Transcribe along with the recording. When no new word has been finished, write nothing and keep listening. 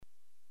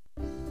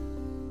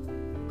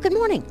Good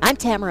morning. I'm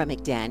Tamera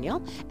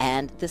McDaniel,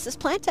 and this is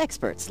Plant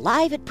Experts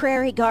live at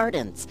Prairie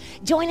Gardens.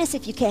 Join us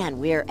if you can.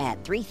 We're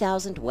at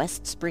 3000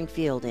 West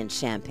Springfield in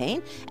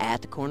Champaign,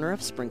 at the corner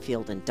of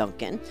Springfield and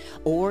Duncan.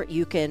 Or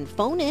you can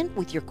phone in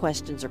with your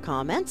questions or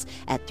comments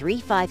at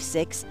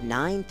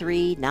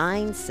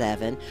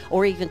 356-9397,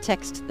 or even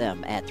text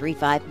them at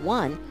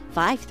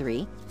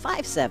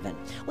 351-5357.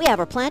 We have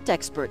our plant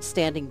experts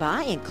standing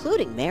by,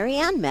 including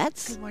Marianne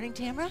Metz. Good morning,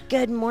 Tamara.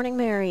 Good morning,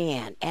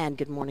 Marianne. And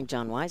good morning,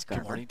 John Weisgartner.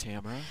 Good morning,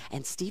 Tamara.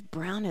 And Steve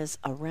Brown is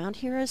around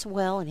here as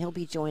well, and he'll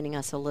be joining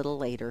us a little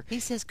later.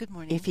 He says good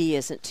morning. If he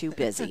isn't too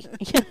busy.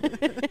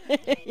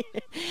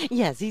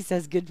 Yes, he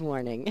says good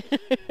morning.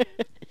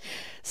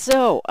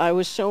 So, I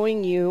was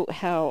showing you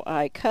how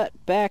I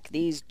cut back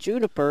these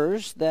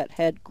junipers that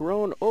had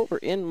grown over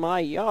in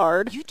my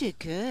yard. You did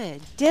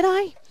good. Did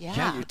I?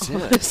 Yeah. you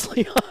did.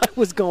 Honestly, I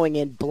was going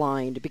in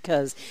blind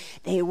because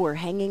they were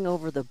hanging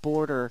over the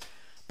border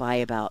by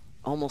about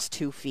almost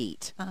 2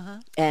 feet. Uh-huh.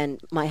 And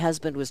my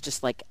husband was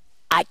just like,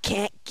 I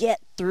can't get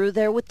through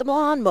there with the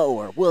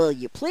lawnmower. Will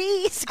you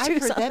please do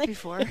I've heard something? that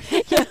before.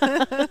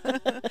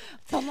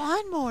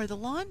 The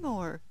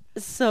lawnmower.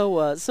 So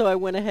I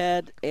went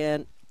ahead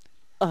and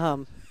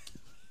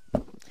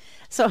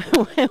so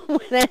I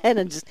went ahead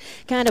and just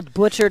kind of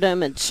butchered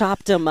them and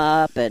chopped them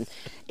up and,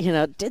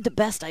 did the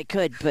best I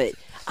could. But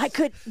I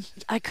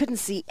couldn't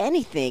see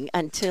anything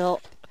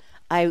until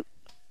I,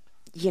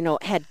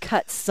 had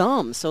cut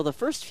some. So the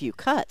first few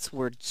cuts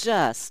were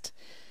just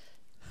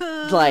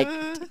like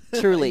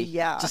truly,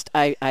 Yeah.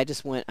 I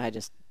just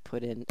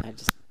put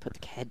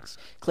the head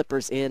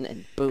clippers in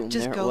and boom,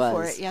 Just there go it was.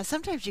 for it. Yeah,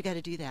 sometimes you got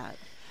to do that.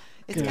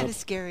 It's Good. kind of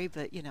scary,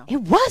 but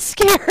It was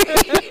scary.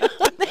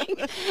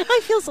 I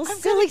feel so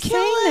silly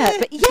saying that,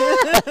 but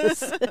yes.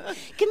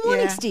 Good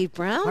morning, Yeah. Steve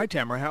Brown. Hi,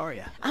 Tamara. How are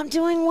you? I'm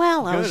doing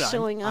well. I was Good.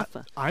 showing off.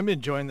 I'm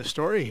enjoying the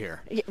story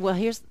here. Well,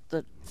 here's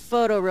the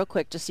photo real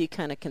quick, just so you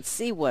kind of can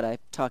see what I'm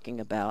talking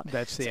about.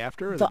 That's the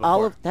after or the The before?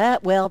 all of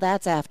that. Well,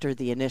 that's after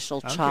the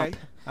initial Okay.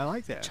 I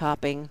like that.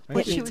 chopping.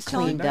 What It she needs was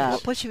cleaned telling-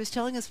 up. what she was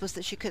telling us was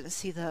that she couldn't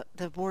see the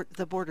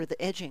border,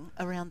 the edging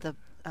around the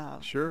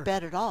Sure.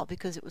 bed at all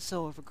because it was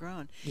so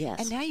overgrown. Yes.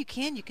 And now you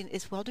can.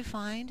 It's well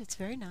defined. It's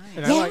very nice.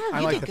 And Yeah, I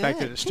you like did the fact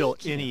that good. it's still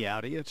Thank you.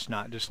 inny-outy. It's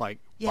not just like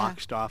Yeah.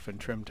 boxed off and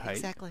trimmed tight,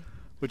 Exactly.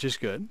 which is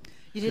good.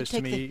 You did Because to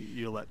take me,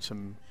 you let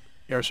some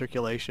air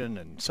circulation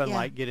and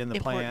sunlight get in the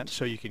important. plant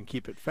so you can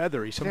keep it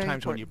feathery.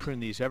 Sometimes when you important. prune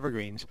these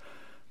evergreens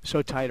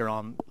so tight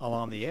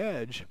along the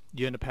edge,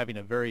 you end up having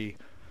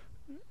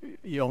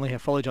you only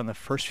have foliage on the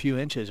first few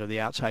inches or the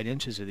outside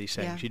inches of these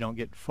things. Yeah. You don't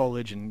get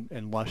foliage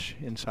and lush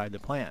inside the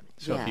plant.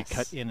 So if you Yes.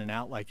 cut in and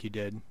out like you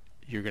did,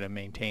 you're going to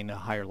maintain a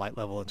higher light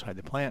level inside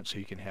the plant so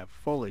you can have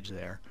foliage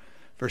there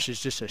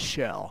versus just a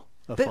shell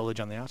of But foliage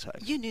on the outside.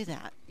 You knew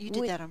that. You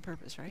did that on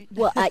purpose, right?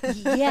 Well,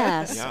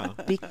 yes, Yeah.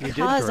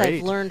 because I've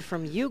great. learned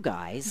from you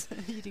guys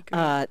You did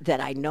great. that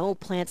I know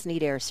plants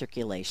need air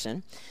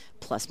circulation.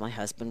 Plus, my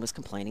husband was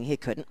complaining he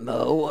couldn't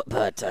mow,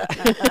 but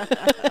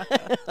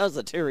those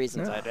are the two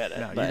reasons I did it.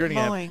 No, but- you're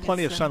going to Mowing have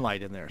plenty is of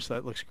sunlight in there, so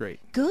that looks great.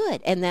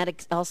 Good, and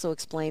that also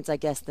explains, I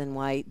guess, then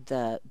why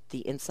the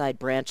inside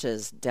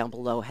branches down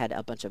below had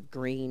a bunch of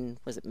green,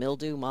 was it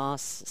mildew,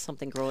 moss,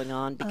 something growing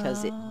on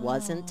because it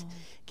wasn't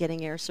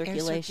getting air Air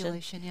circulation.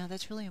 circulation, yeah,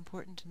 that's really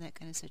important in that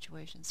kind of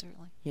situation,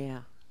 certainly.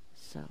 Yeah.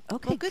 So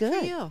okay, Well, good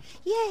for you.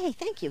 Yay,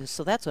 thank you.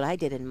 So that's what I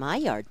did in my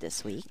yard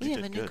this week. We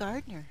have did a new good.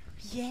 gardener.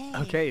 Yay.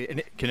 Okay,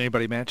 and can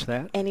anybody match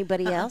that?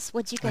 Anybody else?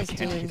 What'd you guys do?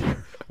 can't in-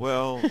 either.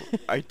 Well,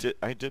 I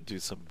did do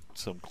some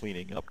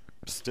cleaning up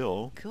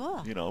still.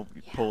 Cool.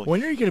 Pulling.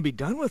 When are you going to be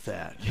done with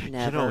that?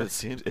 Never. It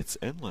seems it's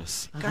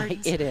endless.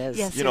 Gardens. It is.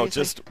 Yes, You know,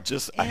 seriously.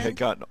 just I had And-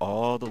 gotten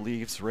all the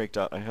leaves raked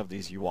out. I have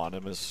these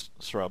euonymus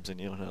shrubs, and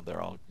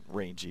they're all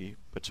rangy,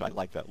 which I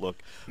like that look.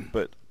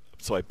 But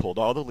so I pulled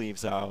all the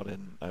leaves out,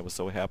 and I was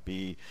so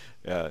happy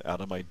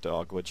out of my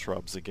dogwood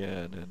shrubs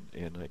again,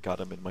 and I got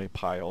them in my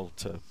pile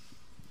to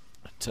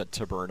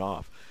burn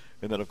off.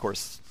 And then of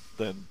course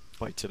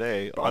by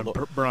today Burn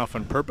off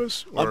on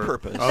purpose? on or-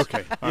 purpose.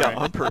 Okay. all Yeah, right.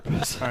 on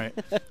purpose. All right.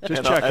 Just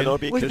And checking. it'll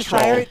be With the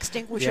controlled. fire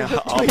extinguisher Yeah.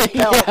 hooked to I'll- his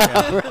belt.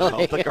 I'll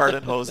have the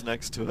garden hose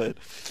next to it.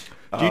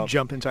 Do you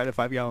jump inside a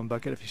 5-gallon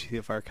bucket if you see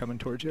the fire coming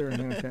towards you or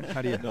anything like that?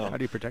 How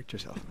do you protect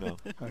yourself? No.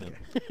 Okay.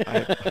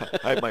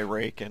 I have my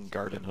rake and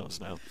garden hose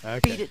now. Okay.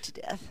 Beat it to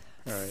death.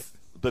 All right.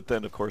 But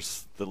then, of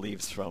course, the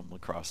leaves from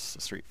across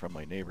the street from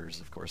my neighbors,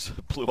 of course,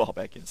 blew all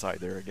back inside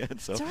there again.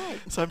 So, That's right.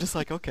 so I'm just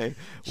like, okay,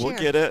 we'll Sure.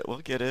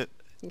 get it,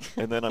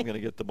 and then I'm going to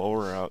get the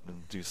mower out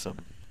and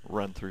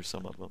run through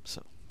some of them.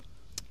 So,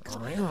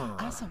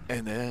 Awesome.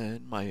 and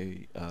then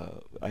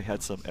I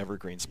had some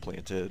evergreens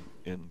planted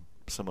in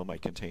some of my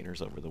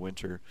containers over the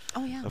winter.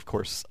 Oh, yeah. Of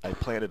course, I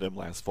planted them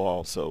last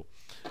fall, so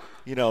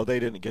they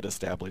didn't get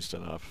established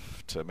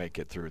enough to make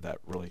it through that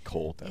really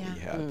cold that we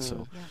Yeah. had.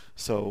 So, Yeah.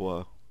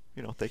 so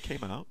they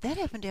came out. That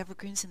happened to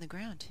evergreens in the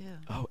ground, too.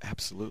 Oh,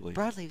 absolutely.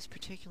 Broadleaves,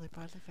 particularly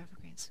broadleaf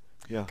evergreens.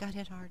 Yeah. Got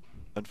hit hard.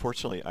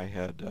 Unfortunately, I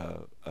had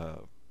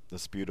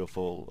this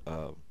beautiful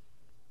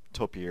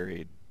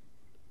topiary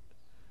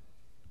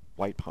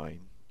white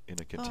pine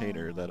in a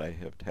container that I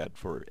have had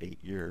for 8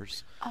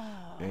 years.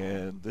 Oh.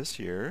 And this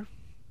year,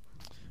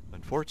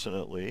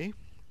 unfortunately,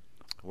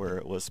 where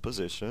it was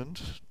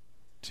positioned,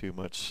 too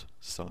much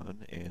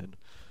sun and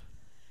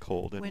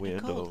cold and Wind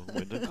and cold.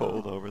 wind and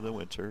cold over the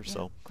winter. Yeah,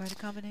 So quite a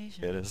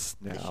combination. it is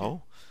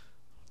now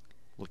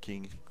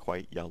looking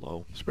quite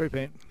yellow. Spray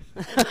paint.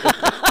 Of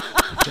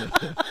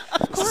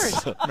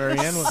course.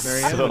 Marianne So-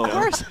 would Of know.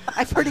 course.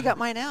 I've already got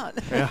mine out.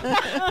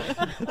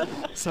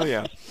 So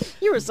yeah,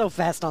 You were so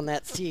fast on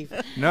that, Steve.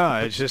 No,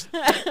 it's just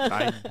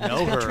I know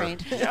Been her.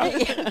 trained.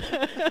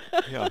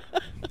 yeah.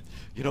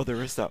 You know,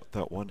 there is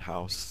that one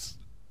house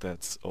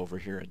that's over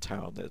here in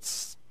town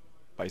that's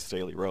by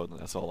Staley Road, and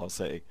that's all I'll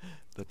say,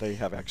 that they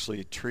have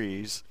actually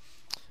trees,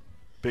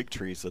 big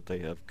trees that they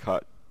have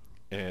cut,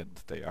 and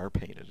they are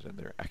painted, and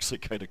they're actually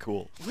kind of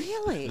cool.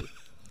 Really?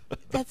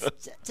 That's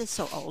just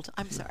so old.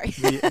 I'm sorry.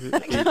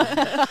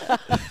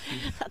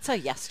 That's a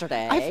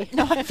yesterday.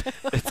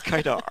 It's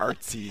kind of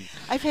artsy.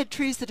 I've had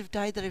trees that have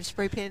died that I've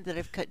spray painted that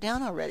I've cut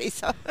down already.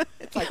 So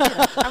it's like,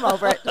 I'm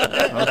over it.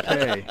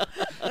 Okay.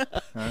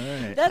 All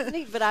right. That's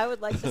neat, but I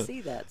would like to see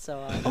that.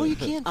 So Oh, you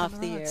can off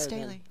from the around air. then.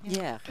 Staley.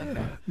 Yeah.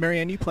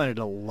 Marianne, you planted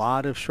a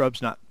lot of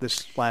shrubs, not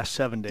this last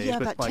 7 days, Yeah,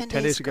 but about like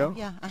 10 days ago?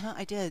 Yeah,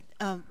 I did.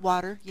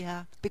 Water,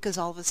 yeah, because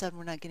all of a sudden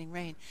we're not getting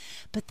rain.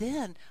 But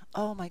then,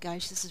 oh my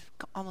gosh, this is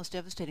almost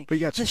devastating. But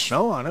you got some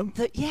snow on them.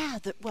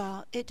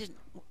 Well, it didn't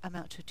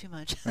amount to too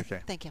much.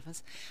 Okay. Thank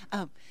heavens.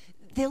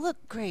 They look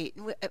great.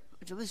 I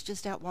was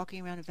just out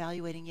walking around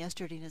evaluating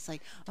yesterday, and it's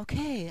like,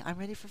 okay, I'm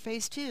ready for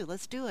phase 2.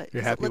 Let's do it.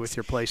 You're 'Cause it happy with looks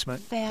your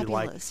placement? You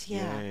like- Fabulous,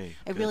 yeah. Yay,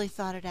 I good. really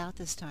thought it out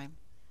this time.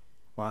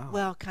 Wow.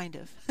 Well, kind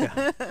of.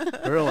 Yeah.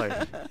 Really?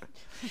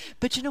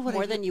 But you know what?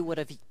 More than you would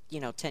have,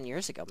 10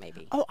 years ago,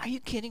 maybe. Oh, are you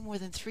kidding? More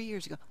than 3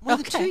 years ago. More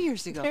than Okay. 2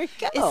 years ago. There you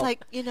go. It's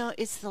like,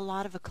 it's the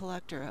lot of a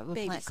collector, of a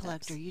Baby plant steps.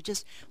 collector. You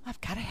just,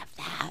 I've got to have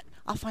that.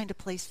 I'll find a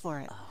place for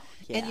it. Oh,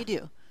 And yeah. you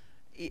do.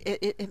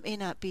 It may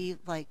not be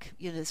like,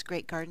 this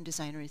great garden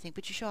design or anything,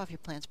 but you show off your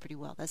plants pretty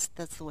well. That's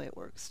the way it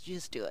works. You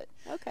just do it.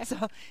 Okay.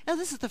 So now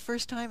this is the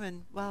first time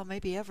in, well,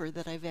 maybe ever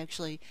that I've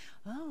actually,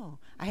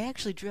 I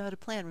actually drew out a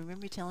plan.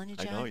 Remember me telling you,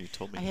 I John? know, you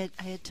told me.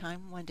 I had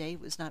time one day.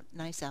 It was not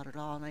nice out at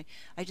all, and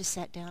I just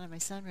sat down in my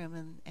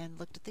sunroom and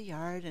looked at the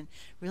yard and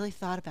really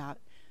thought about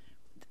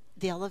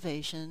the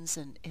elevations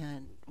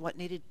and what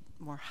needed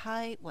more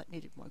height, what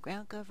needed more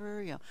ground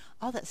cover,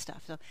 all that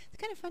stuff. So it's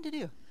kind of fun to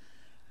do.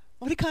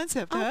 What a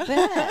concept, I'll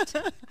huh?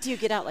 bet. Do you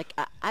get out,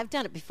 I've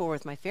done it before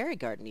with my fairy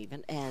garden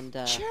even, and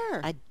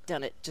Sure. I've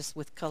done it just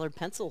with colored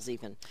pencils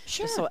even.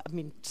 Sure. So,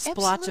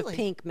 splotch Absolutely. of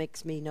pink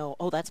makes me know,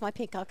 oh, that's my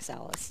pink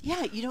oxalis.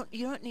 Yeah, you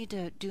don't need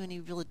to do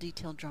any really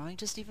detailed drawing.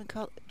 Just even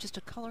just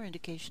a color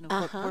indication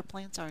of where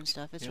plants are and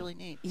stuff. It's really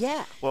neat.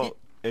 Yeah. Well,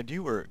 and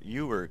you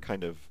were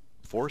kind of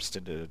forced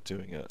into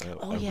doing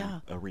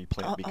a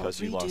replant because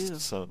you redo.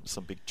 lost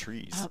some big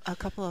trees. A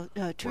couple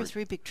of 2 or Or-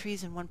 3 big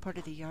trees in one part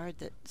of the yard.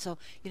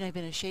 I've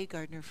been a shade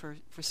gardener for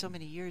so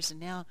many years, and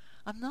now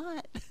I'm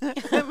not.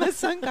 I'm a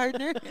sun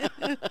gardener.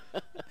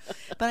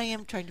 But I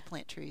am trying to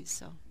plant trees.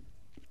 So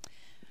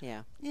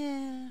Yeah.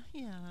 yeah.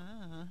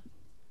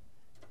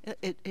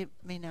 It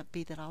may not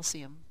be that I'll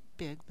see them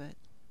big, but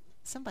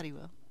somebody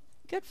will.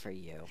 Good for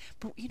you.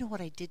 But you know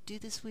what I did do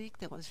this week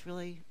that was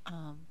really,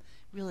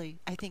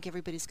 I think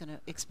everybody's going to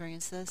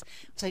experience this.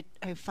 So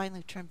I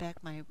finally turned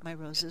back my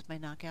roses, my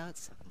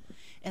knockouts,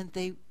 and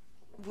they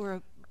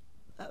were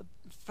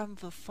from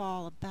the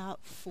fall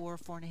about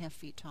 4.5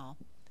 feet tall.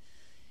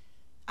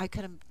 I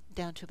cut them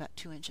down to about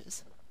 2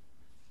 inches.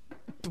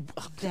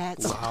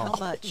 That's how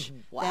much.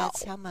 Wow.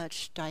 That's how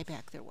much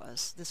dieback there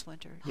was this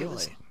winter. It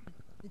was Really?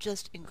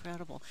 just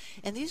incredible.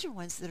 And these are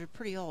ones that are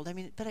pretty old. I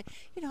mean, but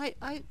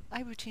I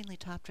routinely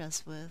top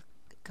dress with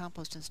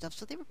compost and stuff,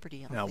 so they were pretty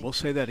healthy. Now, we'll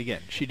say that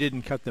again. She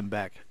didn't cut them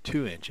back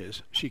 2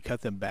 inches. She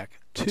cut them back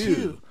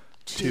Two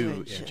 2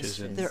 inches. inches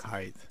in They're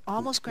height.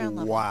 almost ground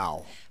level.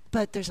 Wow.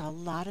 But there's a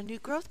lot of new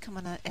growth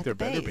coming out at There the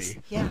better base.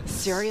 be. Yeah,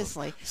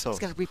 seriously. So- It's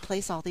going to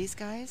replace all these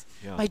guys.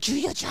 Yeah. My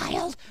Julia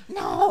child,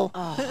 no.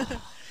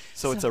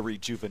 So it's so- a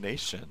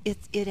rejuvenation.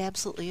 It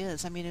absolutely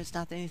is. I mean, it's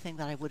not anything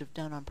that I would have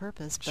done on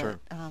purpose. But, Sure.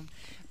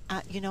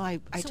 I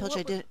So told you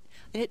what I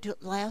didn't do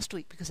it last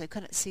week because I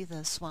couldn't see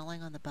the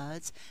swelling on the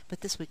buds.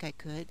 But this week I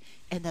could,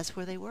 and that's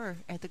where they were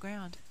at the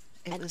ground.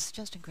 It And was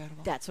just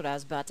incredible. That's what I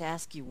was about to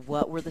ask you.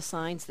 What were the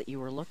signs that you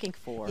were looking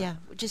for? Yeah,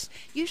 just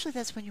usually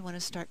that's when you want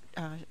to start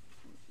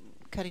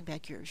cutting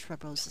back your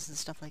shrub roses and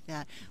stuff like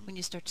that. When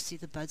you start to see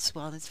the buds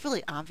swell, and it's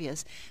really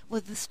obvious. Well,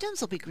 the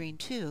stems will be green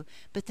too,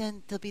 but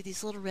then there'll be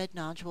these little red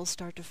nodules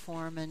start to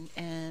form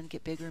and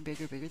get bigger and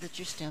bigger and bigger. That's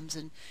your stems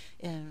and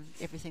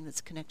everything that's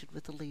connected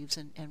with the leaves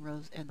and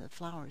rose and the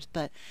flowers.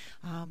 But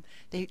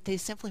they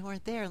simply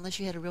weren't there unless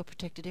you had a real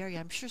protected area.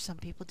 I'm sure some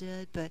people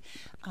did, but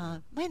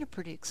mine are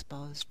pretty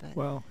exposed. But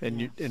Well, and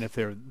and if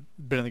they've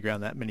been in the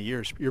ground that many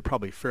years, you're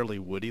probably fairly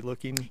woody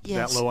looking,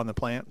 Yes. that low on the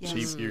plant. So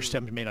Yes. your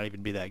stems may not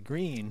even be that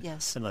green. Yes.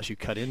 Yes. unless you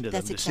cut into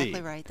That's them to see.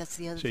 exactly right. That's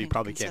the other So thing you to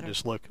probably can't consider.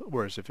 just look.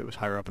 Whereas if it was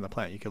higher up in the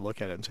plant, you could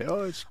look at it and say,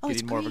 "Oh, it's Oh,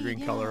 it's getting more of a green,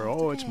 green color," or yeah,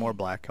 "Oh, it's it's more okay."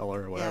 black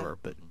color," or whatever.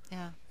 But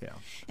Yeah. yeah,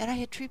 And I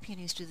had tree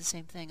peonies do the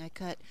same thing. I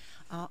cut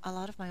a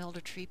lot of my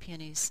older tree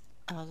peonies.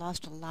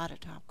 Lost a lot of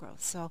top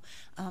growth, so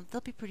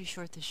they'll be pretty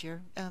short this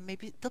year.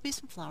 Maybe there'll be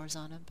some flowers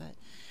on them, but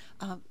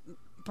um,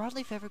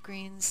 broadleaf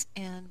evergreens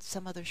and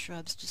some other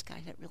shrubs just got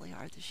hit really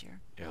hard this year.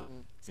 Yeah,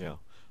 yeah.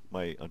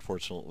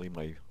 Unfortunately,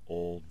 my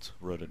old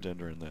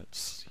rhododendron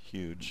that's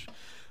huge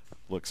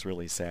looks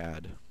really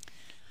sad.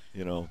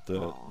 You know,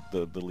 Aw.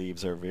 the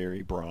leaves are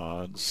very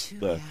bronze. Too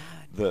the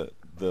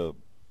bad.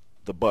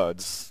 the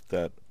buds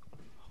that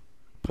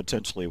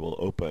potentially will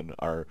open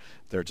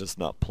they're just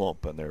not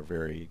plump, and they're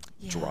very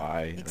Yeah,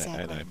 dry, and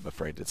exactly. I'm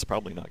afraid it's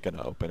probably not going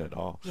to open at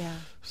all. Yeah.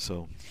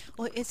 So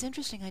Well, it's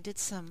interesting. I did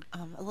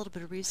a little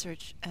bit of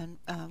research and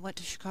went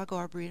to Chicago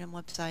Arboretum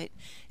website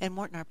and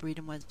Morton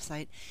Arboretum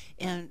website,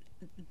 and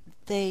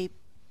they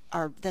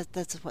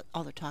that's what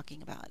all they're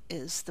talking about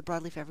is the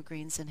broadleaf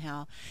evergreens and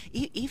how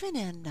even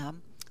in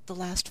the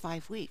last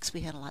 5 weeks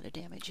we had a lot of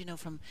damage. You know,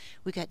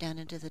 we got down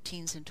into the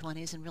teens and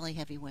 20s and really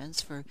heavy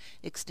winds for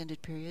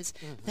extended periods.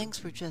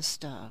 Things were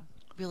just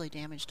really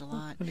damaged a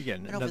lot. and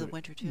again, and over the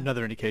winter too.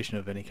 another indication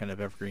of any kind of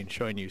evergreen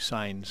showing you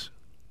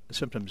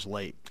symptoms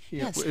late. You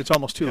know, Yes. it's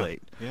almost too Yeah.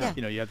 late. Yeah.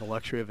 You know, you have the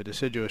luxury of a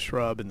deciduous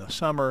shrub in the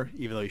summer,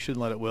 even though you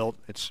shouldn't let it wilt.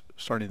 It's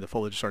the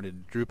foliage starting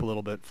to droop a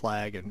little bit,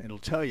 flag, and it'll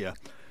tell you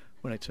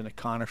when it's in a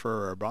conifer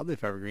or a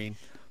broadleaf evergreen.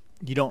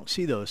 You don't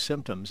see those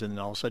symptoms, and then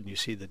all of a sudden you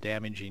see the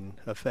damaging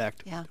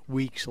effect Yeah.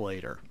 weeks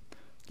later,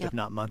 Yep. if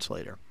not months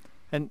later.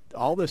 And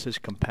all this is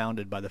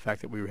compounded by the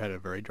fact that we had a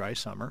very dry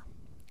summer,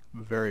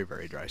 very,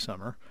 very dry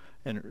summer,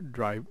 and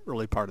dry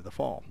early part of the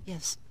fall.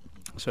 Yes.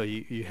 So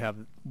you have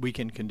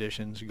weekend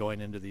conditions going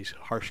into these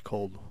harsh,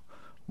 cold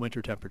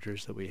winter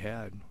temperatures that we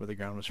had, where the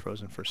ground was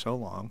frozen for so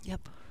long,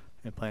 Yep.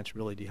 and plants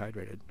really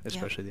dehydrated,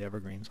 especially the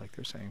evergreens, like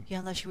they're saying. Yeah,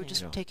 unless you were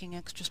just Yeah. taking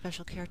extra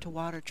special care to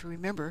water, to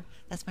remember.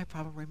 That's my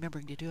problem,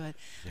 remembering to do it.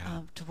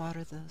 Yeah. To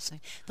water those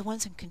things. The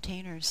ones in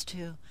containers,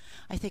 too.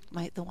 I think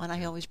the one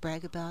I always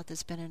brag about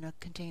that's been in a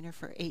container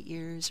for 8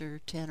 years or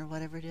 10 or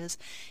whatever it is,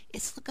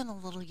 it's looking a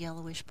little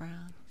yellowish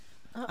brown.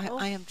 Uh-oh.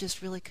 I am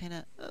just really kind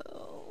of,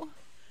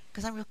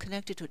 because I'm real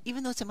connected to it.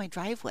 Even though it's in my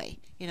driveway,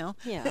 you know?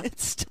 Yeah.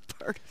 It's still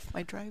part of my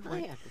I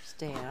driveway.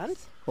 understand.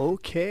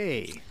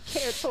 Okay.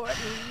 Cared for it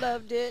and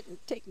loved it and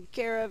taken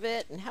care of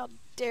it, and how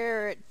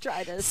dare it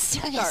try to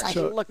start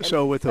Seriously. looking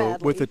So with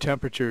badly. the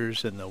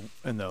temperatures and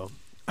the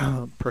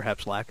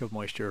perhaps lack of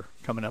moisture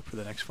coming up for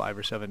the next 5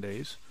 or 7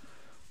 days,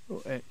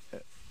 I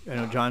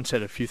know John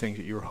said a few things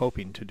that you were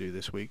hoping to do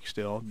this week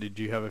still. Did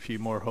you have a few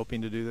more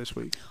hoping to do this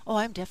week? Oh,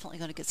 I'm definitely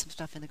going to get some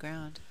stuff in the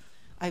ground.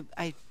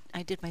 I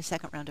did my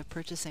second round of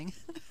purchasing.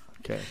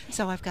 Okay.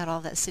 So I've got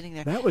all that sitting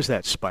there. That was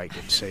that spike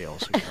in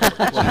sales.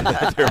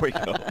 there we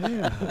go.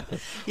 Yeah.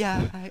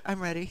 Yeah,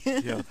 I'm ready.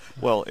 Yeah.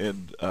 Well,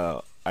 and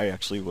I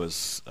actually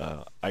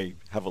I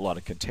have a lot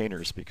of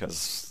containers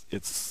because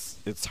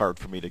it's hard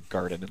for me to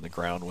garden in the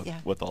ground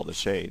with all the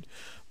shade,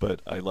 but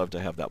I love to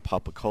have that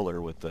pop of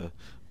color with the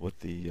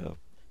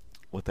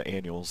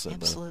annuals and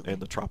Absolutely.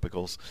 the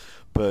tropicals.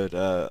 But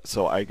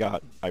so I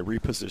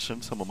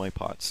repositioned some of my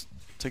pots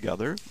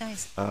together.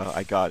 Nice.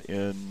 I got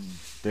in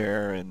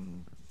there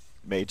and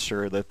made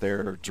sure that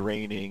they're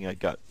draining. I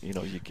got, you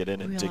get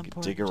in and Real dig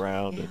important.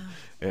 around, Yeah.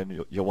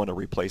 and you'll want to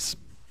replace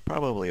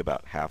probably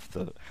about half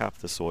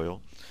the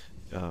soil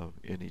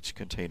in each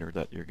container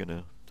that you're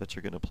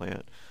gonna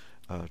plant,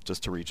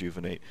 just to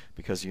rejuvenate,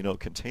 because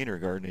container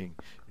gardening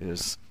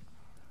is,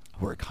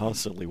 we're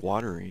constantly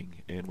watering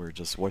and we're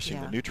just washing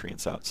the Yeah.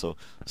 nutrients out.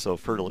 So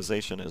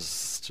fertilization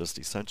is just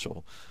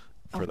essential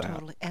for Oh, that.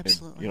 totally. And,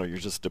 Absolutely. you're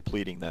just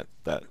depleting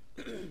that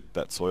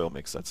soil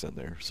mix that's in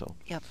there. So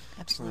Yep,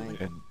 absolutely.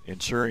 and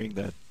ensuring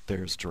that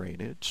there's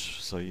drainage.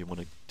 So you want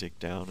to dig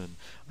down, and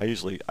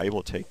I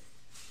will take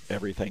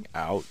everything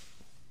out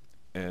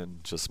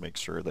and just make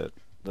sure that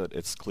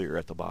it's clear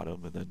at the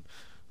bottom, and then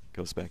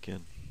goes back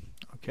in.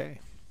 Okay.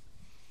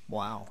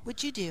 Wow.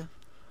 What'd you do?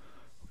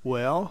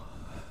 Well,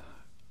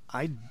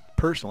 I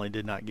personally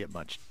did not get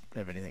much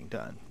of anything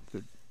done,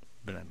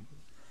 but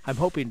I'm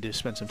hoping to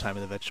spend some time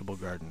in the vegetable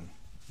garden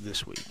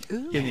this week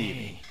in the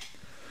evening.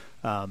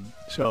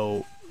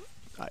 So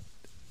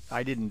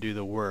I didn't do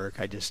the work.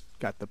 I just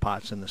got the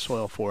pots and the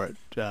soil for it.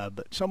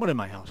 But someone in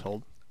my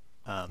household,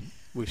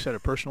 we set a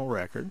personal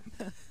record.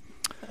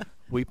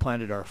 We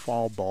planted our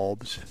fall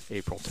bulbs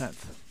April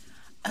 10th.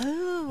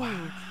 Oh,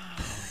 wow.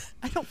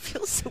 I don't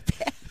feel so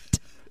bad.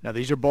 Now,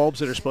 these are bulbs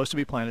that are supposed to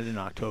be planted in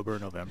October,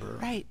 November,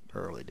 Right.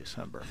 early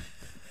December.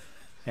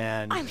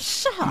 And I'm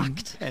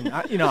shocked. And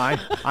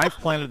I've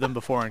planted them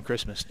before on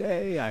Christmas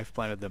Day. I've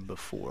planted them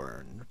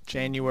before in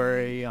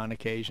January on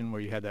occasion,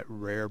 where you had that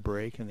rare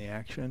break in the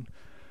action.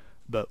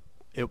 But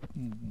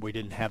we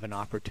didn't have an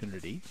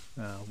opportunity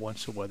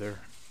once the weather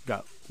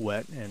got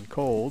wet and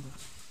cold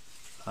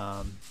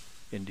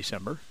in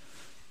December,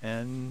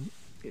 and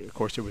of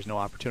course there was no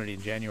opportunity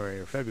in January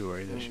or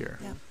February this year.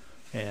 Yep.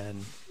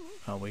 And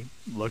we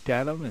looked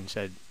at them and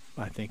said,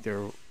 I think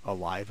they're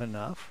alive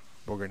enough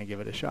we're going to give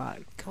it a shot.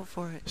 Go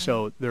for it.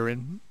 So they're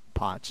in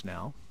pots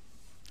now.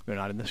 They're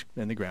not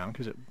in the ground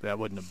because that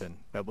wouldn't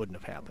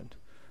have happened.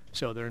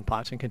 So they're in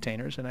pots and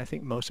containers, and I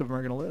think most of them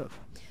are going to live.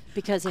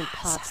 Because in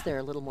pots they're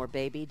a little more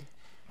babied.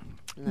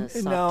 And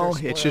the No,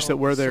 softer it's just that soil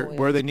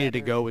where they is needed to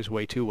better. go was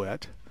way too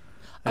wet.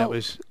 Oh.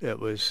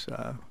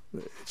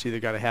 It's either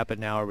got to happen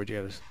now or would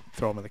you got to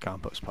throw them in the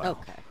compost pile.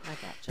 Okay, I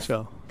gotcha.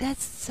 So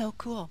That's so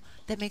cool.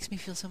 That makes me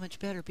feel so much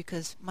better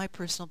because my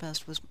personal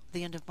best was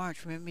the end of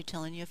March. Remember me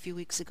telling you a few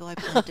weeks ago I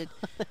planted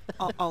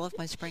all of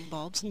my spring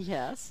bulbs?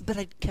 Yes. But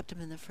I kept them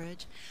in the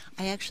fridge.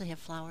 I actually have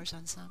flowers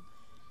on some.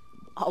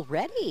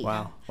 Already?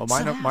 wow. Well, So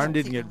mine healthy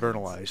didn't get ones.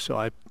 vernalized, so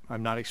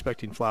I'm not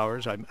expecting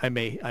flowers. I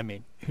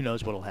mean, who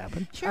knows what'll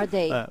happen? Sure. Are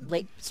they Uh,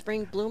 late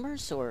spring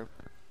bloomers or?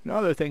 No,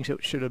 other things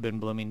that should have been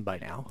blooming by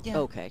now. Yeah.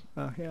 Okay.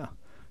 Yeah.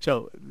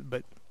 So,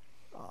 but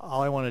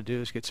all I want to do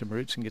is get some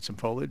roots and get some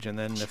foliage, and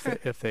then Sure.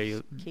 if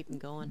they Keep them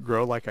going.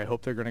 grow like I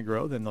hope they're going to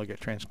grow, then they'll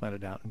get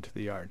transplanted out into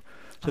the yard.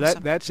 So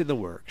Awesome. that's in the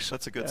works.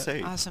 That's a good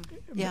save. Awesome.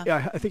 Yeah.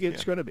 Yeah, I think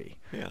it's Yeah. going to be.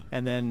 Yeah.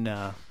 And then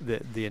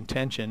the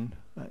intention,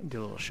 I did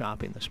a little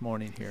shopping this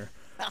morning here.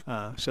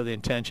 So the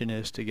intention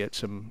is to get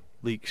some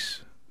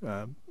leeks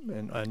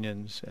and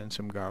onions and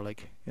some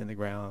garlic in the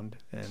ground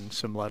and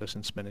some lettuce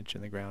and spinach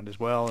in the ground as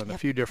well, and a Yep.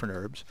 few different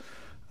herbs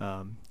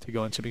to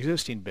go in some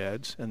existing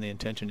beds. And the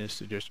intention is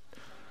to just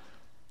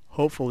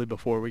hopefully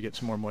before we get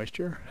some more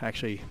moisture,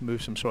 actually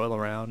move some soil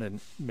around and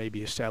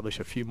maybe establish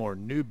a few more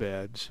new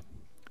beds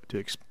to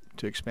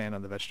expand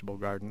on the vegetable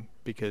garden,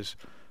 because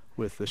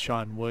with the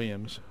Sean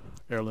Williams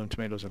heirloom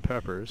tomatoes and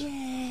peppers,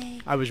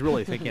 Yay. I was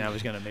really thinking I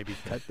was going to maybe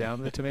cut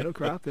down the tomato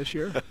crop this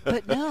year.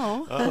 But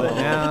no. But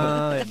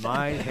now it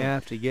might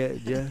have to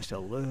get just a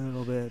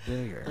little bit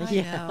bigger. I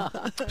Yeah.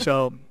 know.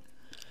 So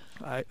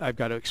I've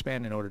got to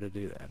expand in order to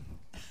do that.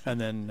 And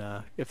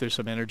then if there's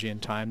some energy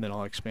and time, then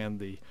I'll expand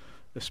the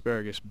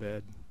asparagus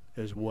bed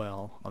as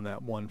well on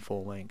that one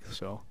full length.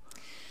 So,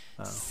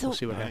 So- we'll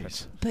see what Nice.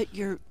 happens. But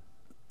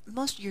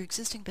most of your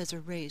existing beds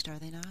are raised, are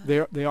they not?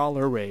 They all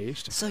are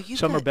raised. So you've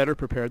Some are got- better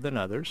prepared than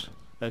others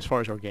as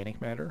far as organic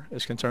matter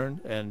is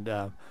concerned. And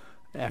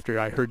after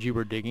I heard you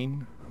were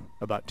digging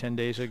about 10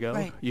 days ago,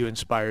 Right. you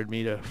inspired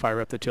me to fire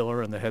up the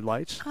tiller and the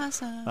headlights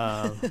Awesome.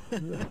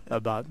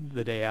 about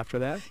the day after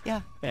that.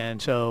 Yeah.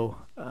 And so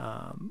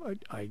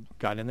I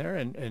got in there,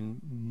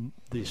 and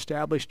the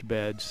established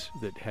beds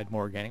that had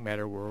more organic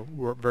matter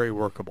were very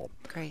workable.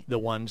 Great. The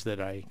ones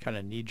that I kind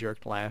of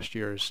knee-jerked last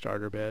year as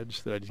starter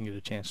beds that I didn't get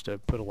a chance to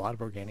put a lot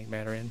of organic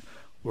matter in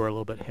were a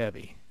little bit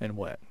heavy and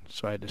wet,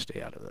 so I had to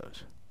stay out of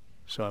those.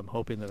 So I'm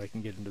hoping that I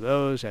can get into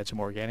those, add some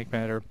organic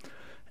matter,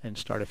 and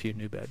start a few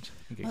new beds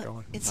and get Well,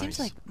 going. it seems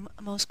Nice.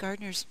 like most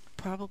gardeners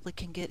probably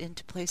can get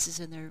into places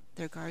in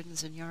their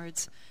gardens and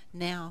yards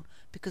now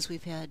because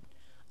we've had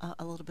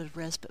a little bit of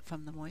respite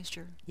from the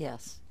moisture.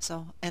 Yes.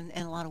 So and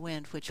a lot of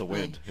wind, which The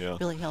really, wind, yeah.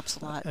 really helps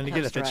a lot. And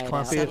again, helps if it's dry it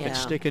clumpy, out. if it's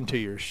Yeah. sticking to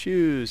your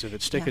shoes, if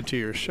it's sticking Yeah. to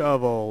your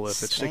shovel, if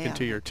it's Stay sticking out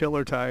to of your it.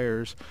 tiller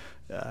tires,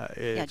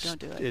 it's don't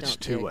do it. it's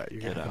Don't too dig. wet.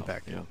 You're Get going to out,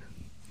 compact yeah. it.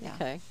 Yeah.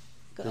 Okay.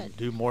 It'll Good.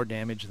 do more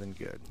damage than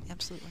good.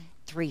 Absolutely.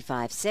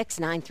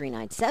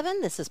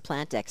 356-9397. This is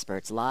Plant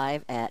Experts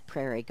live at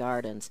Prairie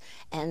Gardens.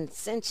 And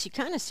since you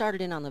kind of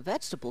started in on the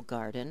vegetable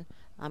garden,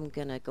 I'm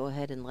going to go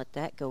ahead and let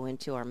that go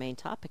into our main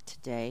topic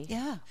today,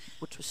 Yeah.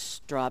 which was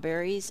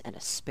strawberries and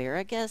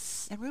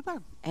asparagus And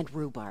rhubarb. and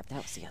rhubarb.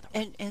 That was the other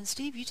one. And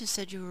Steve, you just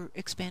said you were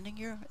expanding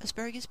your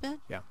asparagus bed.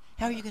 Yeah.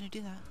 How are you going to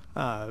do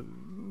that?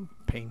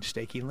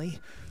 Painstakingly.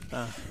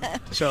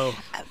 So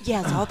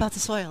Yeah, it's all about the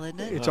soil, isn't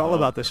it? it's all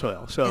about the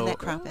soil. So and that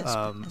crop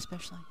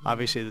especially.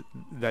 obviously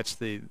that's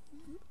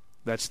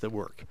the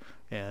work.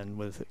 And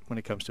when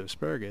it comes to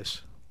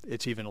asparagus,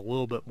 it's even a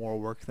little bit more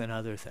work than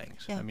other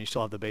things. Yeah. I mean, you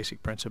still have the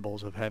basic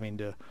principles of having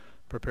to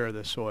prepare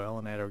the soil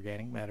and add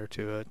organic matter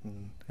to it,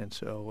 and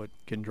so it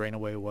can drain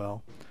away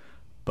well.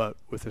 But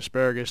with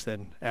asparagus,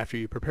 then after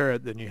you prepare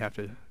it, then you have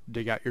to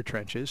dig out your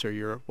trenches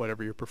or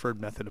whatever your preferred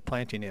method of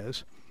planting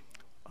is,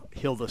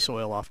 hill the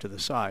soil off to the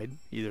side,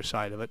 either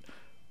side of it,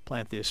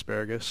 plant the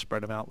asparagus,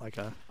 spread them out like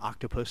a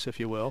octopus, if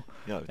you will.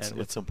 Yeah, And with-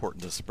 it's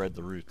important to spread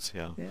the roots.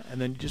 Yeah. Yeah, and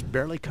then you just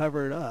barely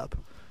cover it up,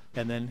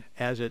 and then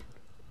as it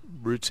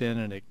roots in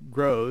and it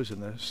grows,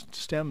 and the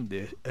stem,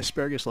 the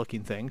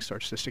asparagus-looking thing,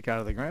 starts to stick out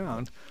of the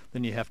ground,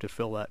 then you have to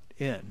fill that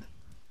in,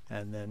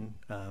 and then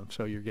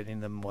so you're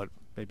getting them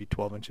maybe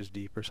 12 inches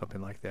deep or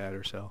something like that,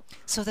 or so.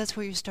 So that's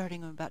where you're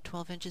starting about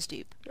 12 inches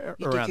deep. Ar-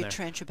 You around dig your there.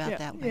 trench about yeah,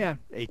 that way. Yeah,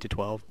 8 to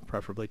 12,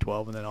 preferably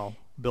 12, and then I'll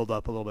build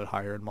up a little bit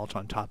higher and mulch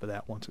on top of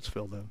that once it's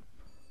filled in.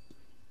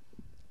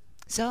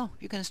 So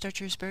you're going to start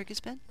your asparagus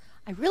bed?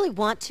 I really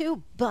want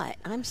to, but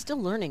I'm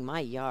still learning my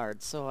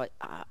yard, so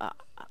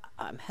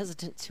I'm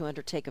hesitant to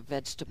undertake a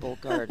vegetable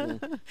garden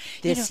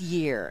this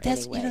year.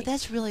 That's anyway.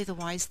 that's really the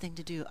wise thing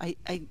to do.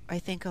 I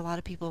think a lot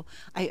of people.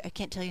 I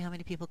can't tell you how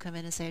many people come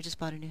in and say I just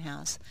bought a new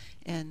house,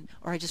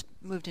 or I just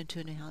moved into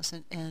a new house,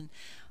 and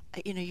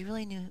you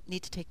really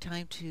need to take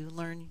time to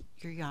learn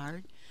your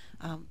yard.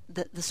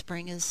 The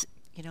spring is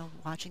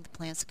watching the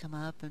plants come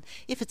up, and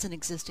if it's an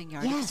existing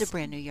yard, if it's Yes. a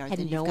brand new yard, And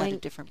then you've got a knowing-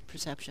 different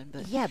perception.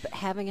 But Yeah, but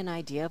having an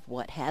idea of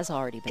what has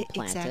already been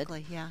planted.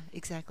 exactly, yeah,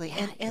 exactly, Yeah,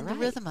 and you're the right.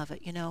 rhythm of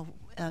it.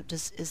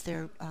 Is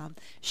there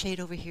shade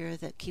over here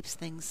that keeps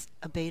things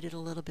abated a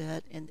little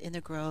bit in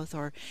their growth,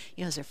 or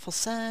is there full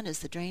sun? Is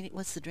the drain?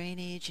 What's the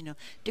drainage?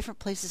 Different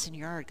places in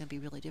your yard can be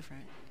really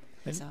different.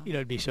 And, So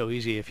it'd be so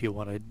easy if you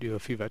want to do a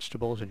few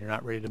vegetables and you're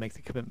not ready to make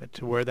the commitment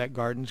to where that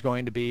garden's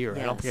going to be, or I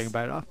don't think I Yes. can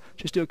buy it off.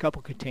 Just do a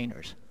couple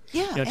containers.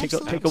 yeah, Take a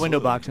absolutely. window Absolutely.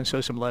 box and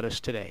sow some lettuce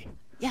today,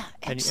 Yeah,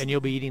 and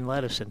you'll be eating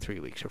lettuce in 3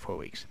 weeks or 4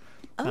 weeks.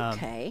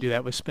 Okay. Do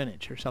that with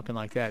spinach or something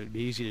like that. It'd be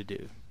easy to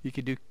do. You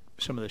could do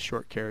some of the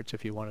short carrots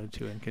if you wanted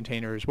to in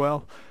container as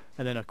well.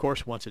 And then, of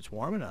course, once it's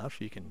warm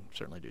enough, you can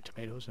certainly do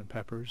tomatoes and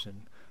peppers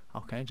and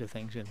all kinds of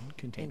things in In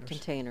containers.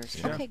 containers.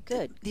 Yeah. Okay,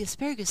 good. The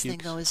asparagus thing,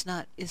 Cukes. though,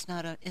 is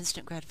not an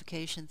instant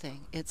gratification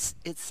thing. It's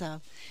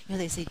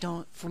they say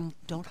don't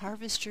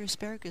harvest your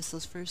asparagus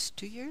those first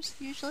 2 years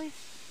usually.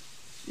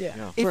 Yeah.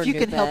 Yeah. If For you new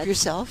can help beds.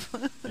 yourself.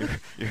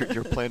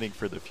 You're planning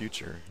for the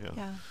future. Yeah.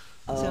 Yeah.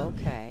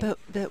 Okay.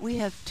 But we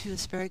have 2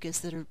 asparagus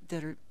that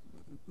are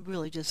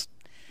really just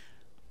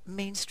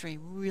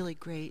mainstream, really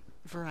great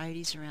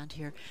varieties around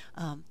here.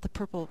 The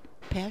purple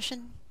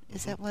passion,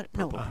 is that what?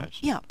 Purple no.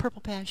 passion. Yeah,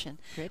 purple passion,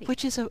 Pretty.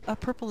 which is a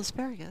purple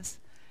asparagus.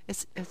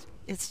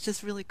 It's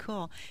just really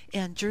cool.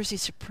 And Jersey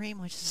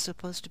Supreme, which is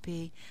supposed to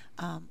be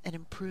an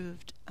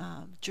improved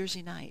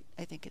Jersey Night,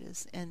 I think it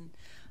is. And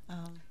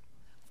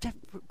we've had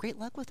great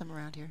luck with them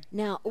around here.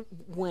 Now,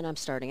 when I'm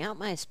starting out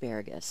my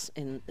asparagus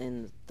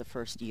in the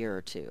first year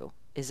or two,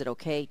 is it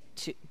okay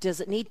to? Does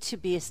it need to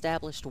be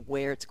established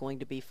where it's going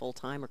to be full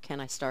time, or can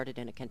I start it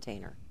in a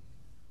container?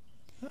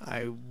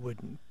 I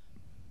wouldn't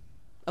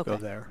Okay. go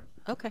there.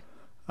 Okay.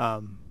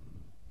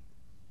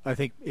 I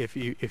think if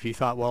you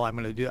thought, well, I'm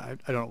going to do, I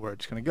don't know where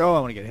it's going to go. I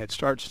want to get a head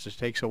start since it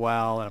takes a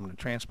while, and I'm going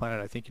to transplant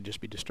it. I think you'd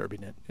just be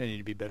disturbing it, and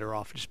you'd be better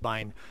off just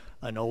buying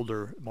an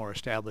older, more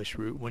established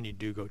root when you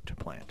do go to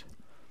plant.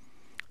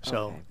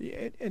 So,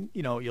 and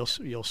you'll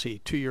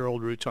see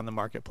 2-year-old roots on the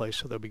marketplace,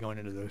 so they'll be going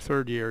into their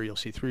 3rd year. You'll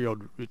see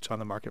 3-year-old roots on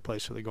the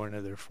marketplace, so they're going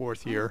into their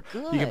 4th year.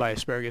 You good. can buy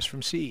asparagus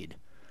from seed,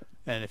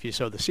 and if you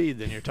sow the seed,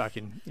 then you're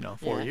talking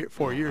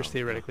 4 years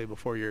theoretically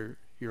before you're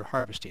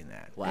harvesting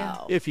that.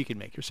 Wow. If you can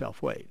make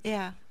yourself wait.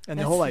 Yeah. And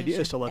the that's whole the idea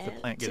issue. is to let the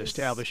plant get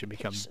established and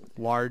become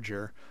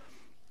larger.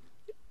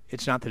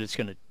 It's not that it's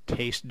going to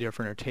taste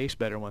different or taste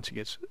better once it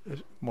gets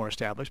more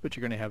established, but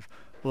you're going to have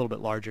a little bit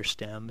larger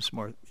stems,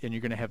 and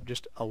you're going to have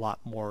just a lot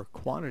more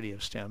quantity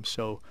of stems.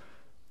 So,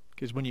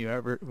 because when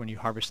you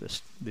harvest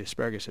the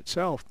asparagus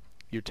itself,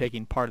 you're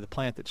taking part of the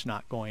plant that's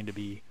not going to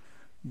be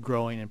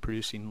growing and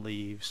producing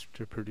leaves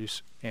to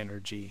produce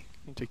energy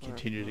to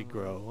continue to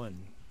grow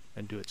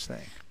and do its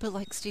thing. But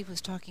like Steve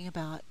was talking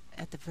about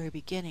at the very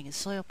beginning, is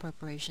soil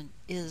preparation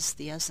is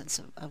the essence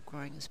of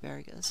growing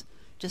asparagus.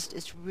 Just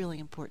it's really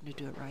important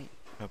to do it right.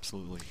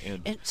 Absolutely.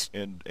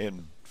 And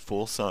And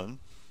full sun,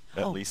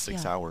 at least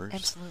 6 yeah, hours.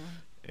 Absolutely.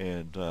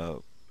 And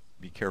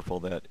be careful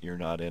that you're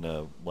not in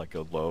a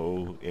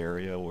low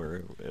area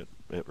where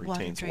it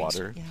retains drains,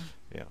 water. yeah.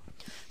 Yeah.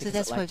 So Because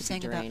that's it what I like was to be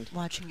saying about drained.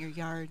 watching your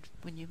yard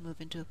when you move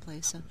into a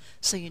place,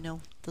 so you know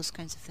those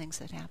kinds of things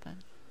that happen.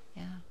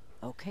 Yeah.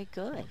 Okay,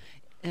 good.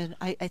 And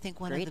I think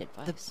one Great of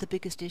advice. the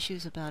biggest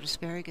issues about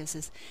asparagus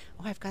is,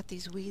 I've got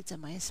these weeds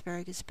in my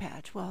asparagus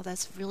patch. Well,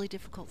 that's a really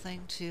difficult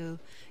thing to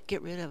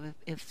get rid of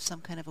if some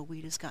kind of a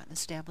weed has gotten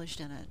established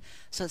in it.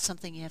 So it's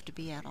something you have to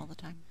be at all the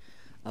time.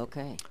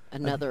 Okay.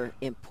 Another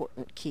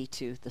important key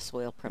to the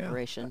soil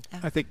preparation. Yeah.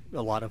 I think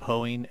a lot of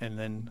hoeing and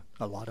then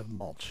a lot of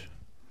mulch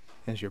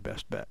is your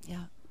best bet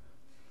Yeah.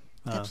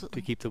 to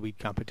Absolutely. keep the weed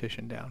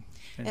competition down.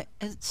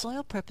 And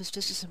soil prep is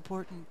just as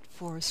important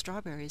for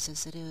strawberries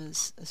as it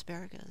is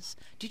asparagus.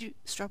 Did you do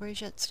strawberries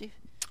yet, Steve?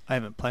 I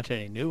haven't planted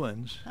any new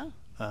ones. Oh.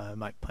 I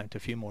might plant a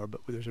few more,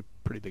 but there's a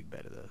pretty big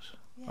bed of those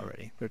Yeah.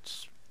 already.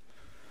 It's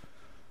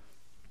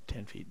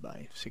 10 feet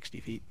by 60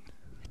 feet.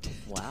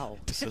 Wow.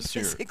 Is this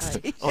your?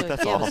 60. Oh, So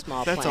that's if you have a all.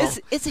 small That's plant- all.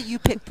 It's a you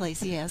pick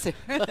place, yes.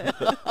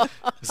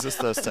 Is this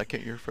the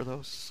second year for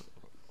those?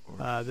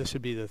 Or- This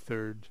would be the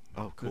third,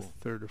 Oh, the cool.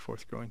 third or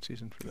fourth growing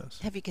season for this.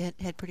 Have you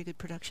had pretty good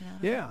production out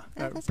of it? Yeah,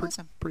 That's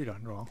awesome. pretty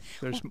darn well.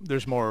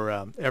 There's more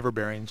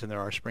everbearings than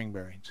there are spring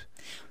bearings.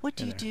 What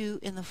do in you there. do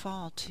in the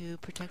fall to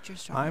protect your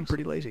strawberries? I'm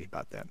pretty lazy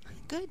about that.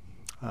 good.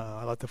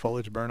 I let the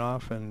foliage burn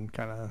off, and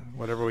kind of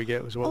whatever we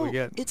get is what we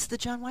get. It's the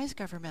John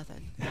Weisgarver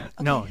method.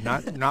 No,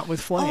 Okay. not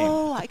with flame.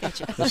 Oh, I got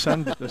you. The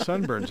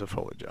sun burns the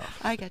foliage off.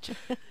 I got you.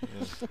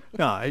 Yeah.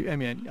 No, I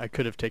mean I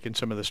could have taken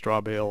some of the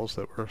straw bales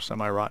that were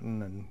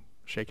semi-rotten and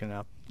shaken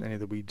out any of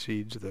the weed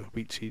seeds, the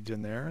wheat seeds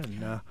in there,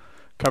 and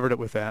covered it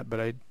with that, but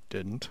I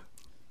didn't.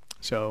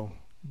 So,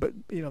 but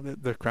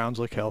the crowns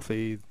look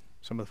healthy.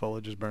 Some of the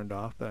foliage is burned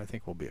off, but I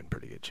think we'll be in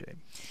pretty good shape.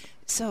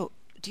 So,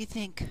 do you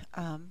think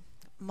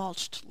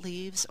mulched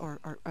leaves or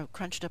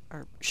crunched up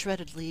or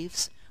shredded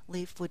leaf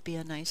would be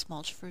a nice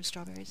mulch for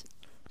strawberries?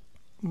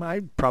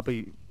 I'd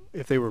probably,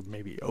 if they were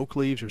maybe oak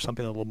leaves or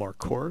something a little more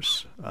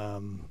coarse,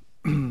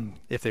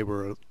 if they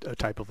were a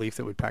type of leaf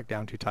that would pack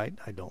down too tight,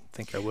 I don't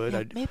think I would.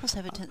 Yeah, maples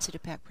have a tendency to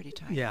pack pretty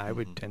tight. Yeah, I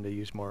would tend to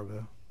use more of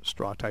a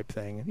straw type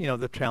thing. You know,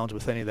 the challenge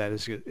with any of that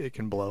is it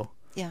can blow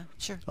Yeah,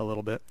 sure. a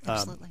little bit.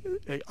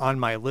 Absolutely. On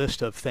my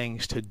list of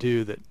things to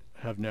do that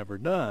have never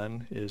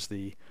done is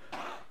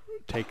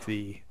take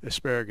the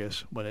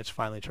asparagus when it's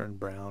finally turned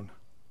brown,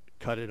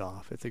 cut it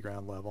off at the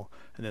ground level,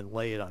 and then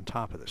lay it on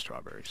top of the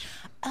strawberries.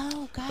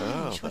 Oh,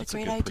 gosh, what a that's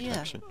great good idea.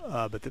 protection.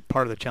 But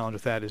part of the challenge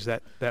with that is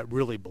that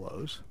really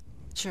blows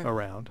Sure.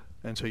 around,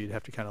 and so you'd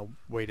have to kind of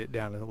weight it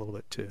down a little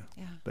bit too.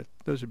 Yeah. But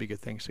those would be good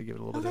things to give it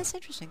a little Oh, bit that's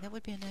interesting. That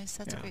would be that's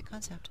a Yeah. great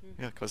concept.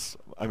 Yeah, because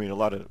I mean, a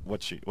lot of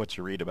what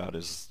you read about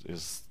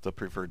is the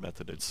preferred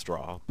method is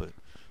straw,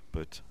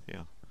 but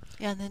yeah.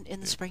 Yeah, and then in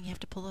the spring you have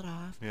to pull it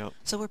off. Yeah.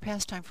 So we're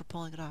past time for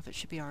pulling it off. It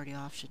should be already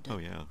off, shouldn't it? Oh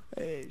yeah.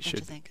 It you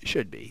should think?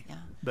 should be. Yeah.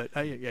 But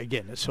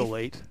again, it's so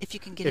late. If you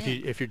can get